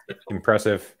 Yeah.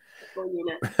 Impressive. Full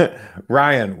unit.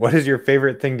 Ryan, what is your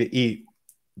favorite thing to eat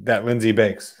that Lindsay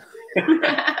bakes?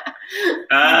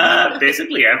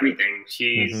 Basically everything.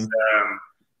 She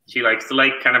likes to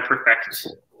like kind of perfect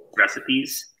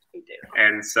recipes. I do.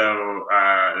 And so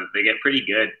they get pretty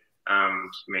good.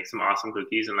 She makes some awesome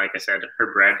cookies, and like I said,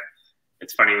 her bread.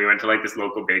 It's funny, we went to like this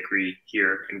local bakery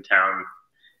here in town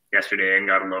yesterday and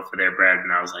got a loaf of their bread,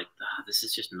 and I was like, this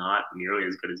is just not nearly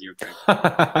as good as your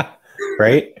bread.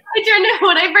 right? I turned to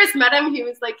when I first met him, he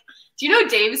was like, "Do you know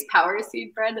Dave's Power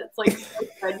Seed bread? It's like so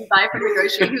good. You buy from the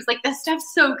grocery." He was like, "This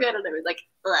stuff's so good," and I was like,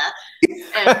 "Ugh."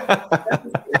 And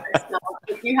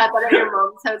if you had that at your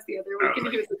mom's house the other week, and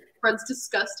he was like, "Bread's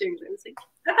disgusting." And I was like,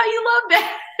 "I thought you loved it."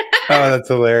 Oh, that's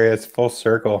hilarious! Full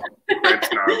circle.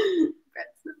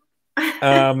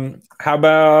 How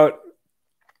about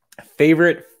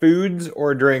favorite foods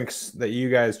or drinks that you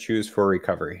guys choose for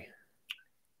recovery?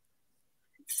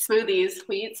 Smoothies.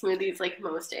 We eat smoothies like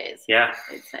most days. Yeah.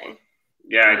 I'd say.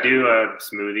 Yeah, I do a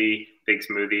smoothie, big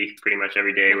smoothie pretty much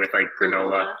every day with like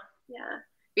granola. Yeah.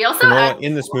 We also granola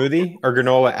in the smoothie or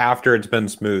granola after it's been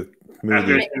smooth?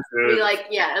 After it's been smooth. We like,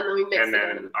 yeah, and then we mix and it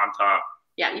then in. on top.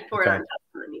 Yeah, you pour it on top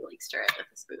and then you like stir it with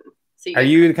a spoon. So are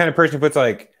you the kind of person who puts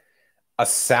like a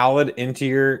salad into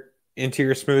your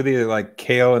smoothie, like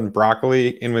kale and broccoli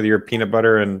in with your peanut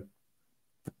butter and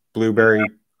blueberry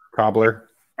cobbler?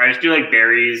 I just do like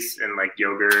berries and like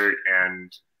yogurt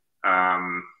and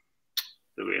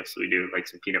what else do we do? Like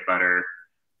some peanut butter,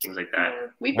 things like that.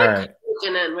 We put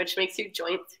collagen in, which makes your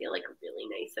joints feel like really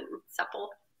nice and supple.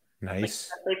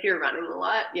 Nice. Like if you're running a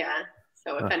lot, yeah.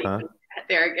 So if anything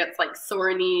there gets like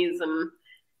sore knees and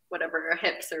whatever,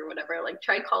 hips or whatever, like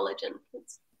try collagen.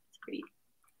 It's pretty.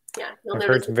 Yeah, I've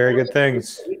heard some very good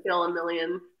things. You feel a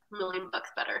million bucks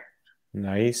better.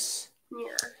 Nice.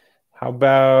 Yeah. How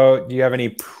about, do you have any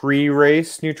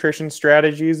pre-race nutrition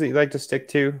strategies that you like to stick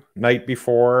to? Night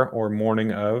before or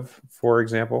morning of, for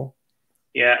example?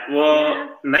 Yeah,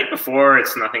 well, night before,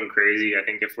 it's nothing crazy. I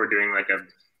think if we're doing like a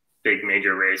big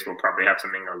major race, we'll probably have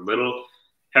something a little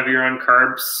heavier on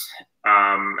carbs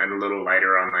and a little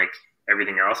lighter on like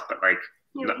everything else. But like,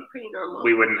 pretty normal.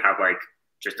 We wouldn't have like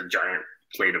just a giant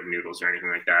plate of noodles or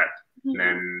anything like that. And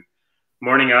then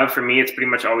morning of, for me, it's pretty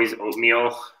much always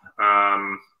oatmeal.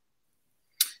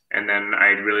 And then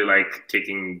I'd really like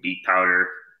taking beet powder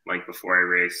like before I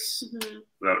race.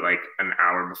 About like an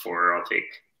hour before, I'll take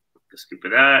a scoop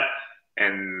of that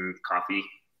and coffee,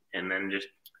 and then just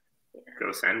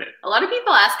go send it. A lot of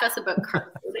people ask us about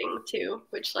carb loading too,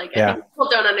 which like I think people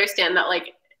don't understand that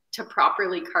like to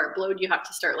properly carb load, you have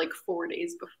to start like 4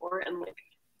 days before, and like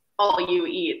all you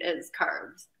eat is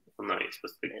carbs. Well, no, you're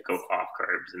supposed to go off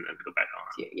carbs and then go back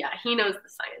on. Yeah, he knows the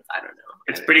science. I don't know.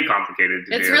 It's pretty complicated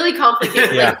to do. It's really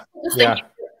complicated. Yeah. Just think you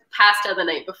pasta the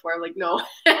night before. Like, no,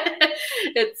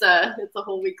 it's a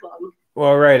whole week long.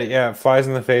 Well, right. Yeah. It flies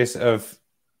in the face of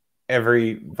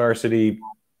every varsity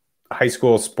high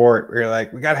school sport where you're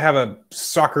like, we got to have a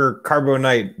soccer carbo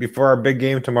night before our big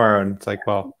game tomorrow. And it's like,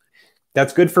 well,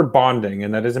 that's good for bonding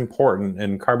and that is important.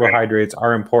 And carbohydrates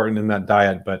are important in that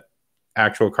diet, but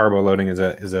actual carbo loading is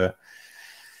a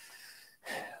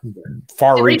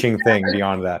far-reaching thing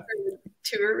beyond that.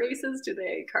 Tour races, do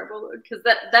they carbo load? Because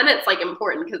then it's like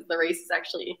important because the race is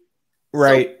actually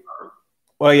right. So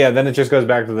well, yeah. Then it just goes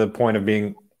back to the point of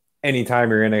being anytime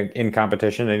you're in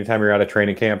competition, anytime you're at a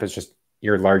training camp, it's just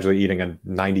you're largely eating a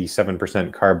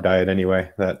 97% carb diet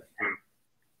anyway. That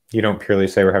you don't purely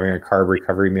say we're having a carb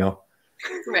recovery meal,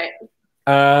 right?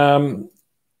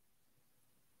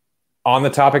 On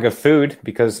the topic of food,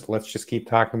 because let's just keep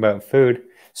talking about food.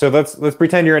 So let's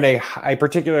pretend you're in a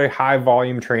particularly high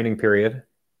volume training period.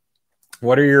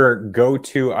 What are your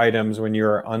go-to items when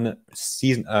you're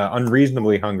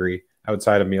unreasonably hungry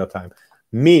outside of mealtime?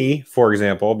 Me, for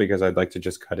example, because I'd like to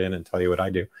just cut in and tell you what I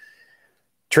do.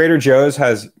 Trader Joe's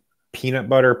has peanut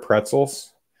butter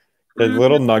pretzels. The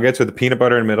little nuggets with the peanut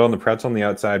butter in the middle and the pretzel on the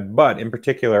outside. But in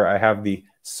particular, I have the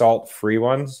salt-free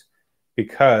ones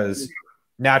because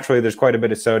naturally there's quite a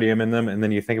bit of sodium in them. And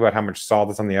then you think about how much salt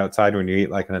is on the outside when you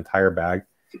eat like an entire bag.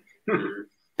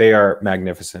 They are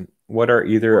magnificent. What are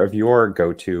either of your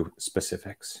go-to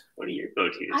specifics? What are your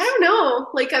go-tos? I don't know.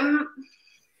 Like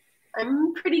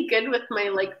I'm pretty good with my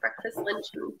like breakfast, lunch,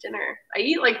 and dinner. I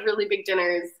eat like really big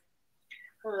dinners.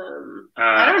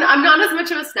 I don't know. I'm not as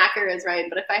much of a snacker as Ryan,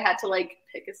 but if I had to like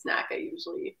pick a snack, I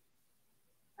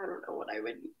don't know what I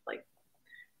would like.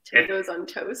 Tomatoes on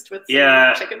toast with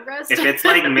some chicken breast. If it's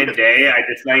like midday,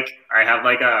 I have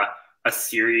like a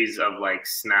series of like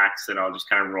snacks that I'll just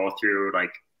kind of roll through,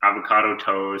 like avocado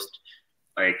toast,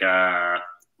 like a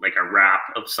wrap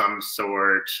of some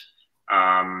sort.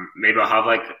 Maybe I'll have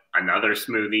like another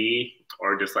smoothie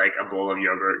or just like a bowl of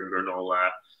yogurt and granola.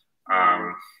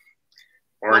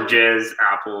 Oranges,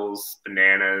 apples,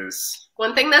 bananas.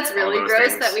 One thing that's really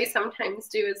gross that we sometimes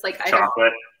do is like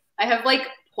chocolate. I have like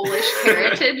Polish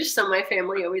heritage, so my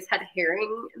family always had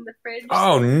herring in the fridge.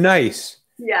 Oh, nice.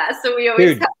 Yeah, so we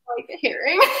always have like a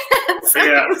herring. So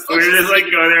yeah, we just like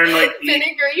go there and like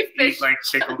vinegary fish, eat like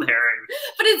pickled herring.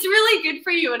 But it's really good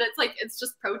for you, and it's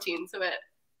just protein, so it.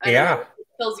 Yeah.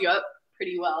 fills you up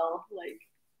pretty well. Like,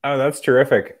 oh, that's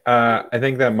terrific. I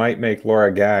think that might make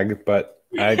Laura gag, but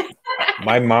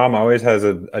my mom always has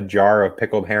a jar of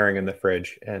pickled herring in the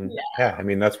fridge, and yeah, I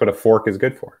mean that's what a fork is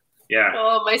good for. Yeah.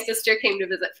 Oh, my sister came to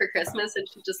visit for Christmas, and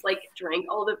she just like drank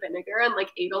all the vinegar and like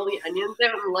ate all the onions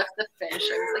out and left the fish.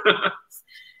 I was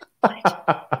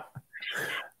like,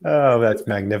 oh, that's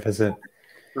magnificent.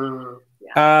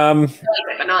 yeah.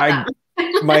 But not that.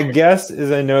 My guess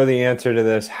is I know the answer to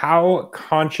this. How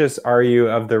conscious are you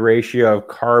of the ratio of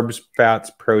carbs,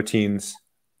 fats, proteins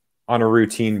on a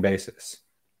routine basis?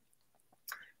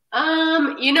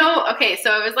 Okay,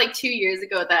 so it was like 2 years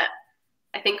ago that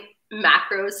I think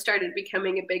macros started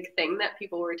becoming a big thing that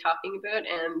people were talking about,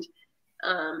 and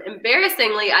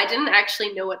embarrassingly, I didn't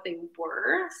actually know what they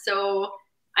were. So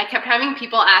I kept having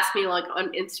people ask me like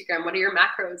on Instagram, what are your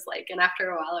macros like? And after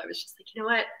a while, I was just like, you know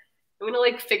what? I'm going to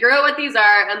like figure out what these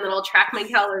are, and then I'll track my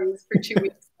calories for 2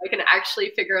 weeks so I can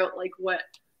actually figure out like what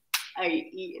I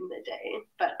eat in the day.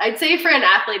 But I'd say for an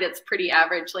athlete, it's pretty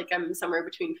average. Like I'm somewhere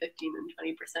between 15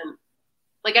 and 20%.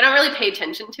 Like I don't really pay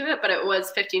attention to it, but it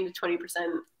was 15 to 20%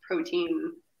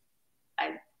 protein.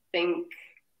 I think,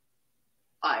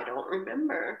 I don't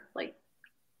remember. Like,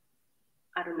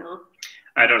 I don't know.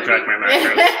 I don't track my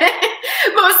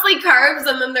macros. Mostly carbs,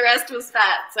 and then the rest was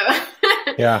fat. So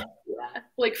yeah,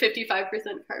 like 55%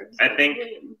 carbs. I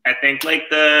think like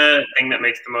the thing that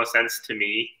makes the most sense to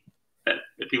me that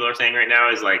people are saying right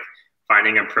now is like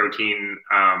finding a protein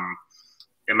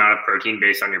amount of protein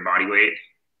based on your body weight,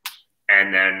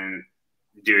 and then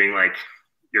doing like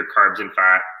your carbs and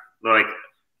fat, like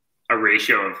a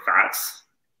ratio of fats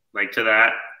like to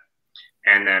that,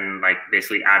 and then like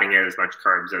basically adding in as much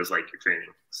carbs as like your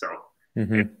training. So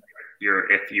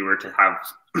if you were to have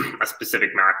a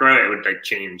specific macro, it would like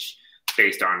change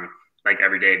based on like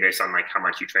every day based on like how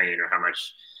much you train or how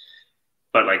much.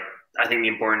 But like I think the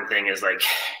important thing is like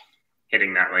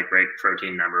hitting that like right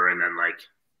protein number, and then like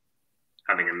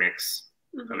having a mix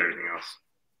of everything else.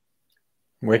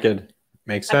 Wicked.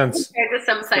 Makes sense. Compared to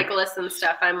some cyclists and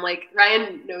stuff, I'm like,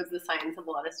 Ryan knows the science of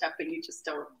a lot of stuff, but you just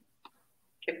don't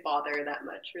get bother that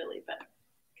much really. But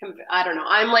I don't know.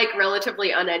 I'm like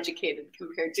relatively uneducated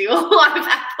compared to a lot of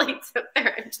athletes out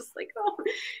there. I'm just like, oh,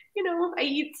 I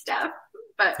eat stuff.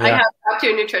 But I have talked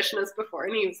to a nutritionist before,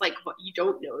 and he was like, "What? You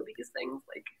don't know these things?"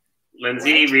 Like,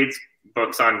 Lindsay reads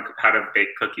books on how to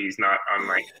bake cookies, not on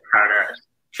like how to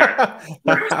track.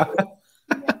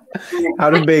 How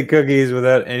to bake cookies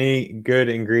without any good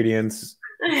ingredients,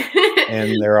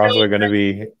 and they're also going to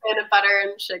be and of butter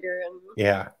and sugar, and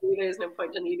there's no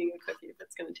point in eating a cookie if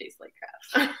it's going to taste like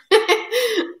crap.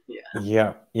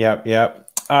 Yep.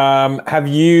 Have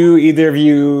you, either of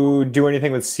you, do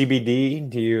anything with CBD?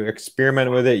 Do you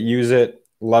experiment with it, use it,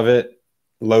 love it,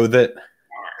 loathe it?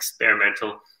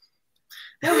 Experimental.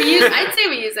 No, I'd say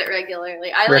we use it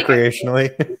regularly. I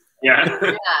recreationally. Like yeah.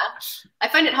 I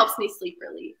find it helps me sleep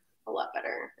really a lot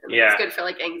better. And it's good for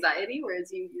like anxiety,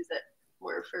 whereas you use it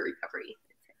more for recovery.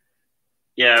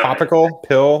 Yeah. Topical,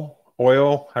 pill,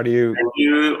 oil. How do you? I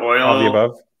do oil. All the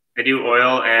above. I do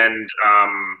oil and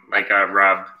like a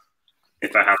rub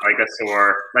if I have like a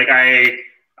sore. Like I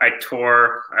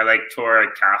tore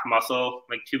a calf muscle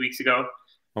like 2 weeks ago.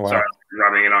 Oh, wow. So I was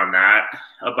rubbing it on that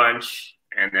a bunch,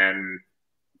 and then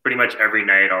pretty much every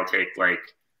night I'll take like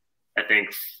I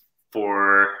think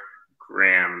 4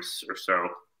 grams or so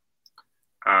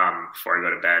before I go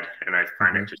to bed, and I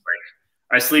find it just like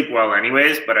I sleep well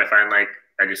anyways, but I find like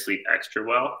I just sleep extra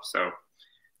well. So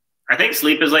I think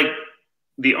sleep is like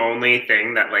the only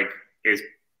thing that like is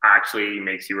actually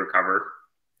makes you recover.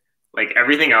 Like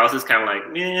everything else is kind of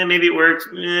like, maybe it works.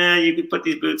 You could put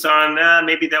these boots on.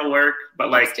 Maybe they'll work. But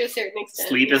like to a certain extent,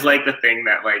 sleep is like the thing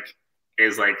that like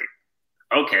is like,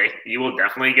 okay, you will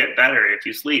definitely get better if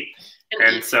you sleep.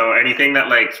 And so anything that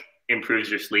like improves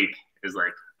your sleep is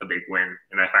like a big win.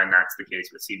 And I find that's the case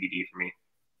with CBD for me.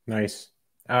 Nice.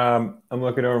 I'm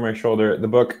looking over my shoulder. The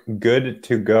book Good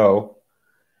to Go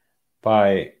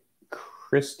by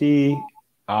Christy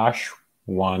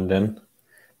Ashwanden.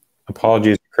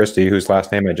 Apologies to Christy, whose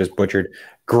last name I just butchered.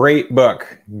 Great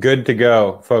book. Good to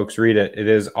Go. Folks, read it. It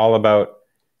is all about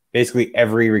basically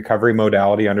every recovery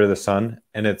modality under the sun.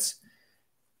 And it's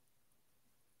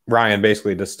Ryan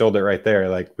basically distilled it right there.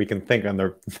 Like we can think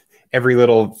on every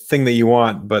little thing that you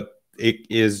want, but it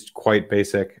is quite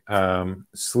basic.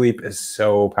 Sleep is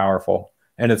so powerful.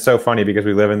 And it's so funny because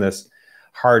we live in this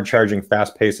hard charging,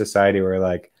 fast paced society where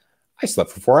like, I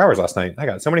slept for 4 hours last night. I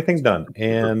got so many things done.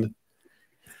 And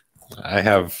I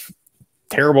have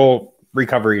terrible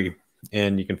recovery,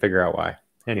 and you can figure out why.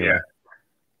 Anyway.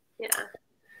 Yeah.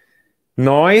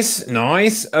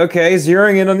 Nice. Okay,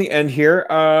 zeroing in on the end here.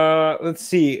 Let's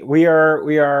see.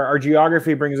 Our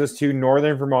geography brings us to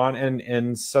northern Vermont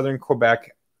and southern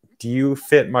Quebec. Do you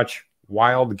fit much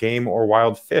wild game or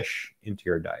wild fish into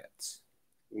your diets?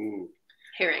 Ooh.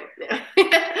 Herring.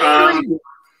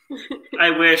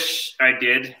 I wish I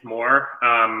did more.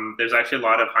 There's actually a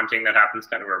lot of hunting that happens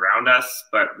kind of around us,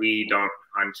 but we don't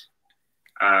hunt.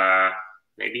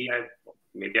 Maybe I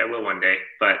will one day,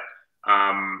 but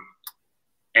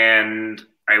and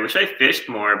I wish I fished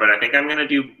more, but I think I'm gonna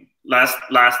do last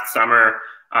summer.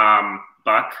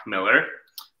 Buck Miller,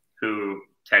 who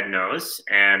Ted knows,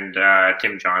 and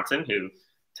Tim Johnson, who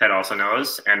Ted also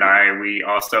knows, and we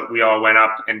all went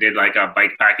up and did like a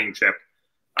bike packing trip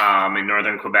in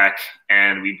northern Quebec,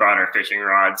 and we brought our fishing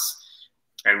rods,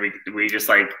 and we just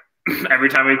like every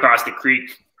time we crossed the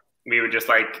creek, we would just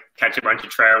like catch a bunch of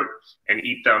trout and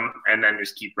eat them, and then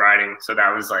just keep riding. So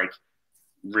that was like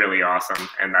really awesome,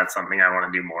 and that's something I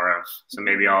want to do more of. So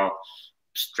maybe I'll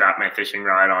strap my fishing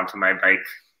rod onto my bike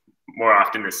more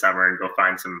often this summer and go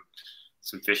find some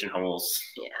fishing holes.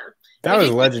 Yeah, that was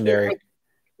legendary.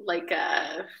 Like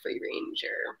a free range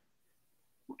or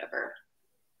whatever.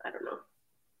 I don't know.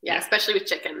 Yeah, especially with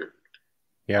chicken.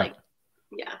 Yeah. Like,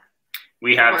 yeah.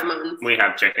 We have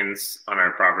chickens on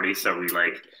our property, so we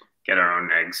like get our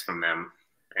own eggs from them.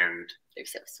 And they're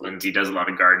so sweet. Lindsay does a lot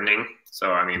of gardening,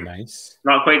 so I mean, nice.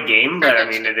 Not quite game, but I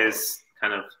mean, it is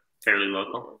kind of fairly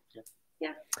local.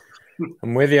 Yeah.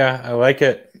 I'm with you. I like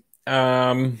it.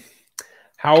 How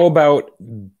about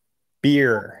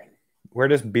beer? Where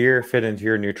does beer fit into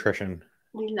your nutrition?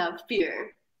 We love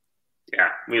beer. Yeah,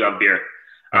 we love beer.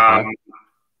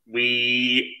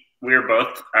 We're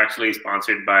both actually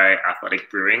sponsored by Athletic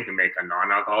Brewing, who make a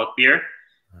non-alcoholic beer,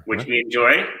 which we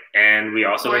enjoy, and we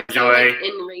also enjoy like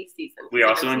in race season. We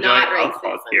also enjoy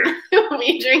alcoholic beer.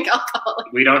 We drink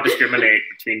alcoholic. We don't discriminate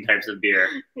between types of beer.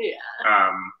 Yeah.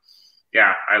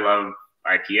 Yeah, I love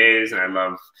IPAs, and I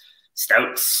love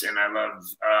stouts, and I love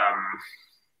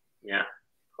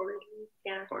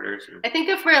porters. I think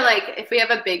if we have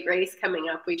a big race coming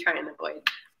up, we try and avoid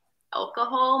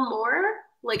alcohol more.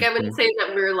 Like, I wouldn't say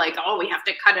that we're like, oh, we have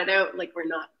to cut it out. Like, we're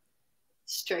not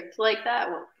strict like that,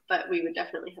 but we would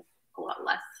definitely have a lot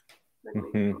less than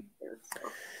we do, so.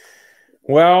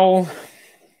 Well,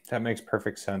 that makes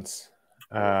perfect sense.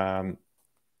 Yeah,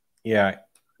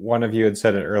 one of you had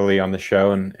said it early on the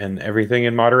show, and everything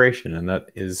in moderation, and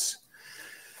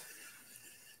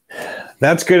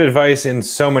that's good advice in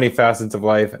so many facets of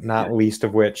life, not least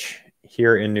of which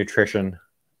here in nutrition.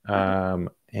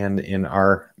 And in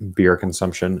our beer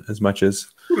consumption, as much as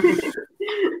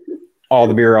all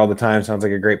the beer all the time sounds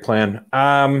like a great plan.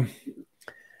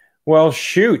 Well,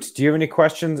 shoot. Do you have any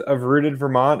questions of Rooted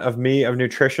Vermont, of me, of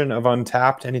nutrition, of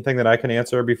Untapped? Anything that I can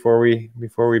answer before we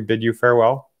bid you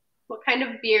farewell? What kind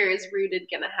of beer is Rooted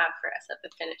gonna have for us at the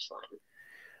finish line?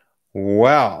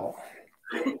 Well,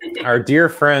 our dear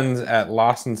friends at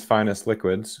Lawson's Finest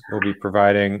Liquids will be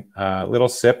providing Little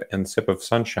Sip and Sip of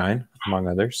Sunshine, among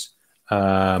others.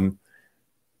 Literally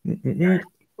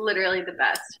the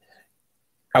best.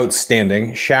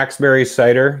 Outstanding. Shacksberry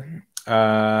cider,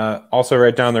 also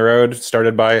right down the road,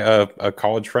 started by a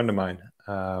college friend of mine.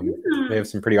 They have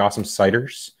some pretty awesome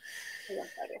ciders.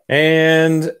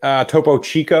 And Topo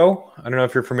Chico. I don't know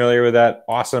if you're familiar with that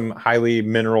awesome, highly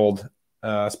mineraled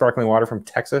sparkling water from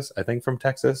Texas. I think from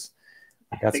Texas.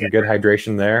 We got some good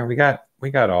hydration there. We got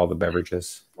all the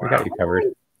beverages. Wow. We got you covered.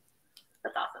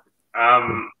 That's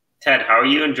awesome. Ted, how are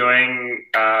you enjoying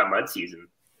mud season?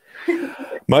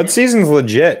 Mud season's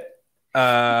legit.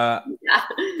 Yeah,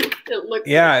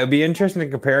 it'd be interesting to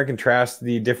compare and contrast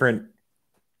the different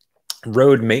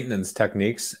road maintenance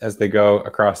techniques as they go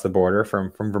across the border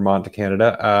from Vermont to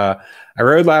Canada. I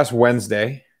rode last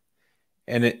Wednesday,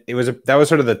 and that was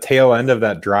sort of the tail end of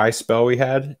that dry spell we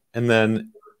had, and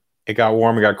then it got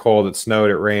warm, it got cold, it snowed,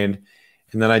 it rained,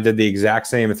 and then I did the exact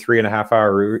same 3.5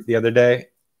 hour route the other day.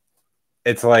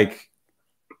 It's like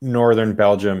northern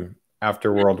Belgium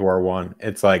after World War I.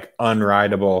 It's like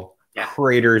unrideable,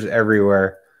 craters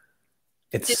everywhere.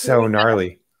 It's so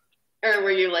gnarly. Or were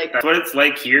you like... That's what it's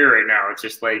like here right now. It's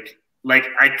just like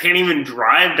I can't even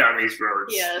drive down these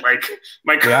roads. Yeah. Like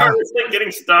my car is like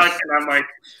getting stuck, and I'm like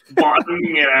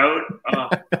bottoming it out. Oh,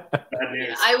 bad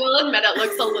news. I will admit it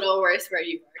looks a little worse where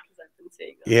you are, because I've been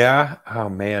seeing that. Yeah. Oh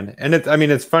man. And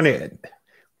it's funny.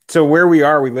 So where we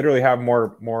are, we literally have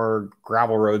more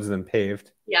gravel roads than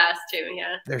paved. Yes, too.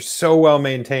 Yeah. They're so well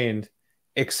maintained,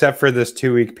 except for this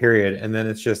 2-week period, and then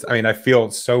it's just. I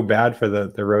feel so bad for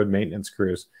the road maintenance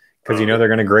crews, because they're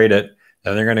going to grade it,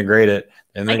 and they're going to grade it,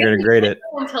 and they're going to grade it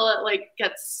until it like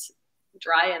gets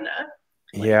dry enough.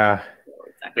 Yeah.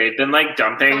 They've been like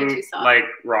dumping like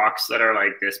rocks that are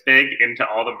like this big into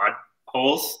all the mud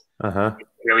holes.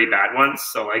 Really bad ones.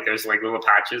 So like there's like little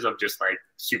patches of just like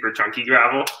super chunky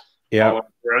gravel. Yeah. All over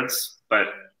the roads, but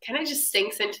kind of just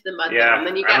sinks into the mud. Yeah, though, and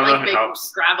then you get like big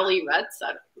gravelly ruts.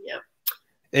 Yeah.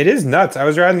 It is nuts. I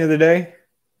was riding the other day.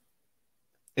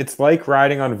 It's like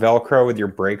riding on Velcro with your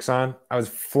brakes on. I was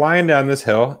flying down this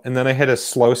hill, and then I hit a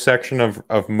slow section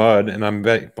of mud, and I'm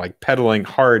like pedaling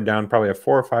hard down probably a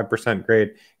 4 or 5%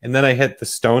 grade. And then I hit the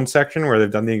stone section where they've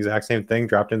done the exact same thing,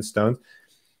 dropped in stones.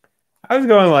 I was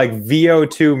going like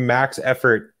VO2 max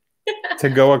effort to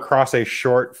go across a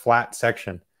short, flat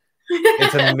section.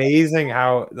 It's amazing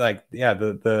how like, yeah,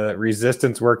 the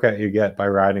resistance workout you get by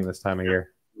riding this time of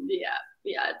year.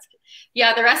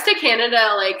 Yeah. The rest of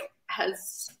Canada like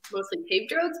has mostly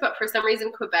paved roads, but for some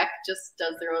reason Quebec just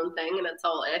does their own thing, and it's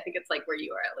all. I think it's like where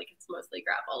you are, like it's mostly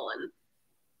gravel, and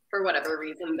for whatever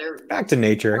reason they're back to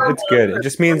nature. It's good. It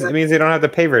just means they don't have to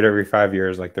pave it every 5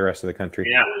 years like the rest of the country.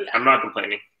 Yeah, I'm not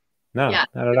complaining. No, not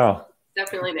at all.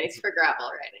 Definitely nice for gravel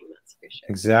riding. That's for sure.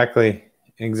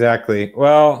 Exactly.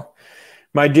 Well,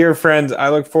 my dear friends, I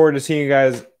look forward to seeing you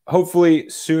guys hopefully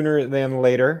sooner than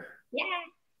later.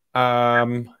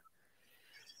 Yeah.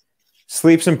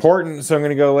 Sleep's important, so I'm going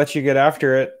to go let you get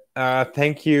after it.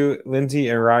 Thank you, Lindsay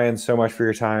and Ryan, so much for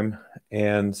your time.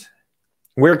 And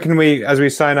where can we, as we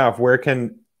sign off, where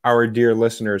can our dear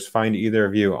listeners find either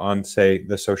of you on, say,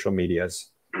 the social medias?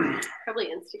 Probably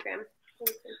Instagram.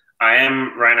 I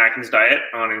am Ryan Atkins Diet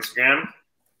on Instagram,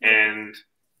 and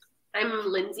I'm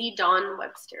Lindsay Dawn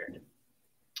Webster.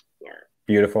 Yeah.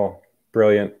 Beautiful.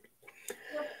 Brilliant.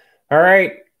 All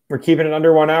right. We're keeping it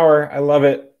under 1 hour. I love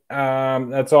it.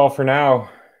 That's all for now.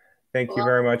 Thank you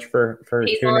very much for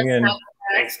tuning in.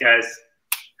 Thanks, guys.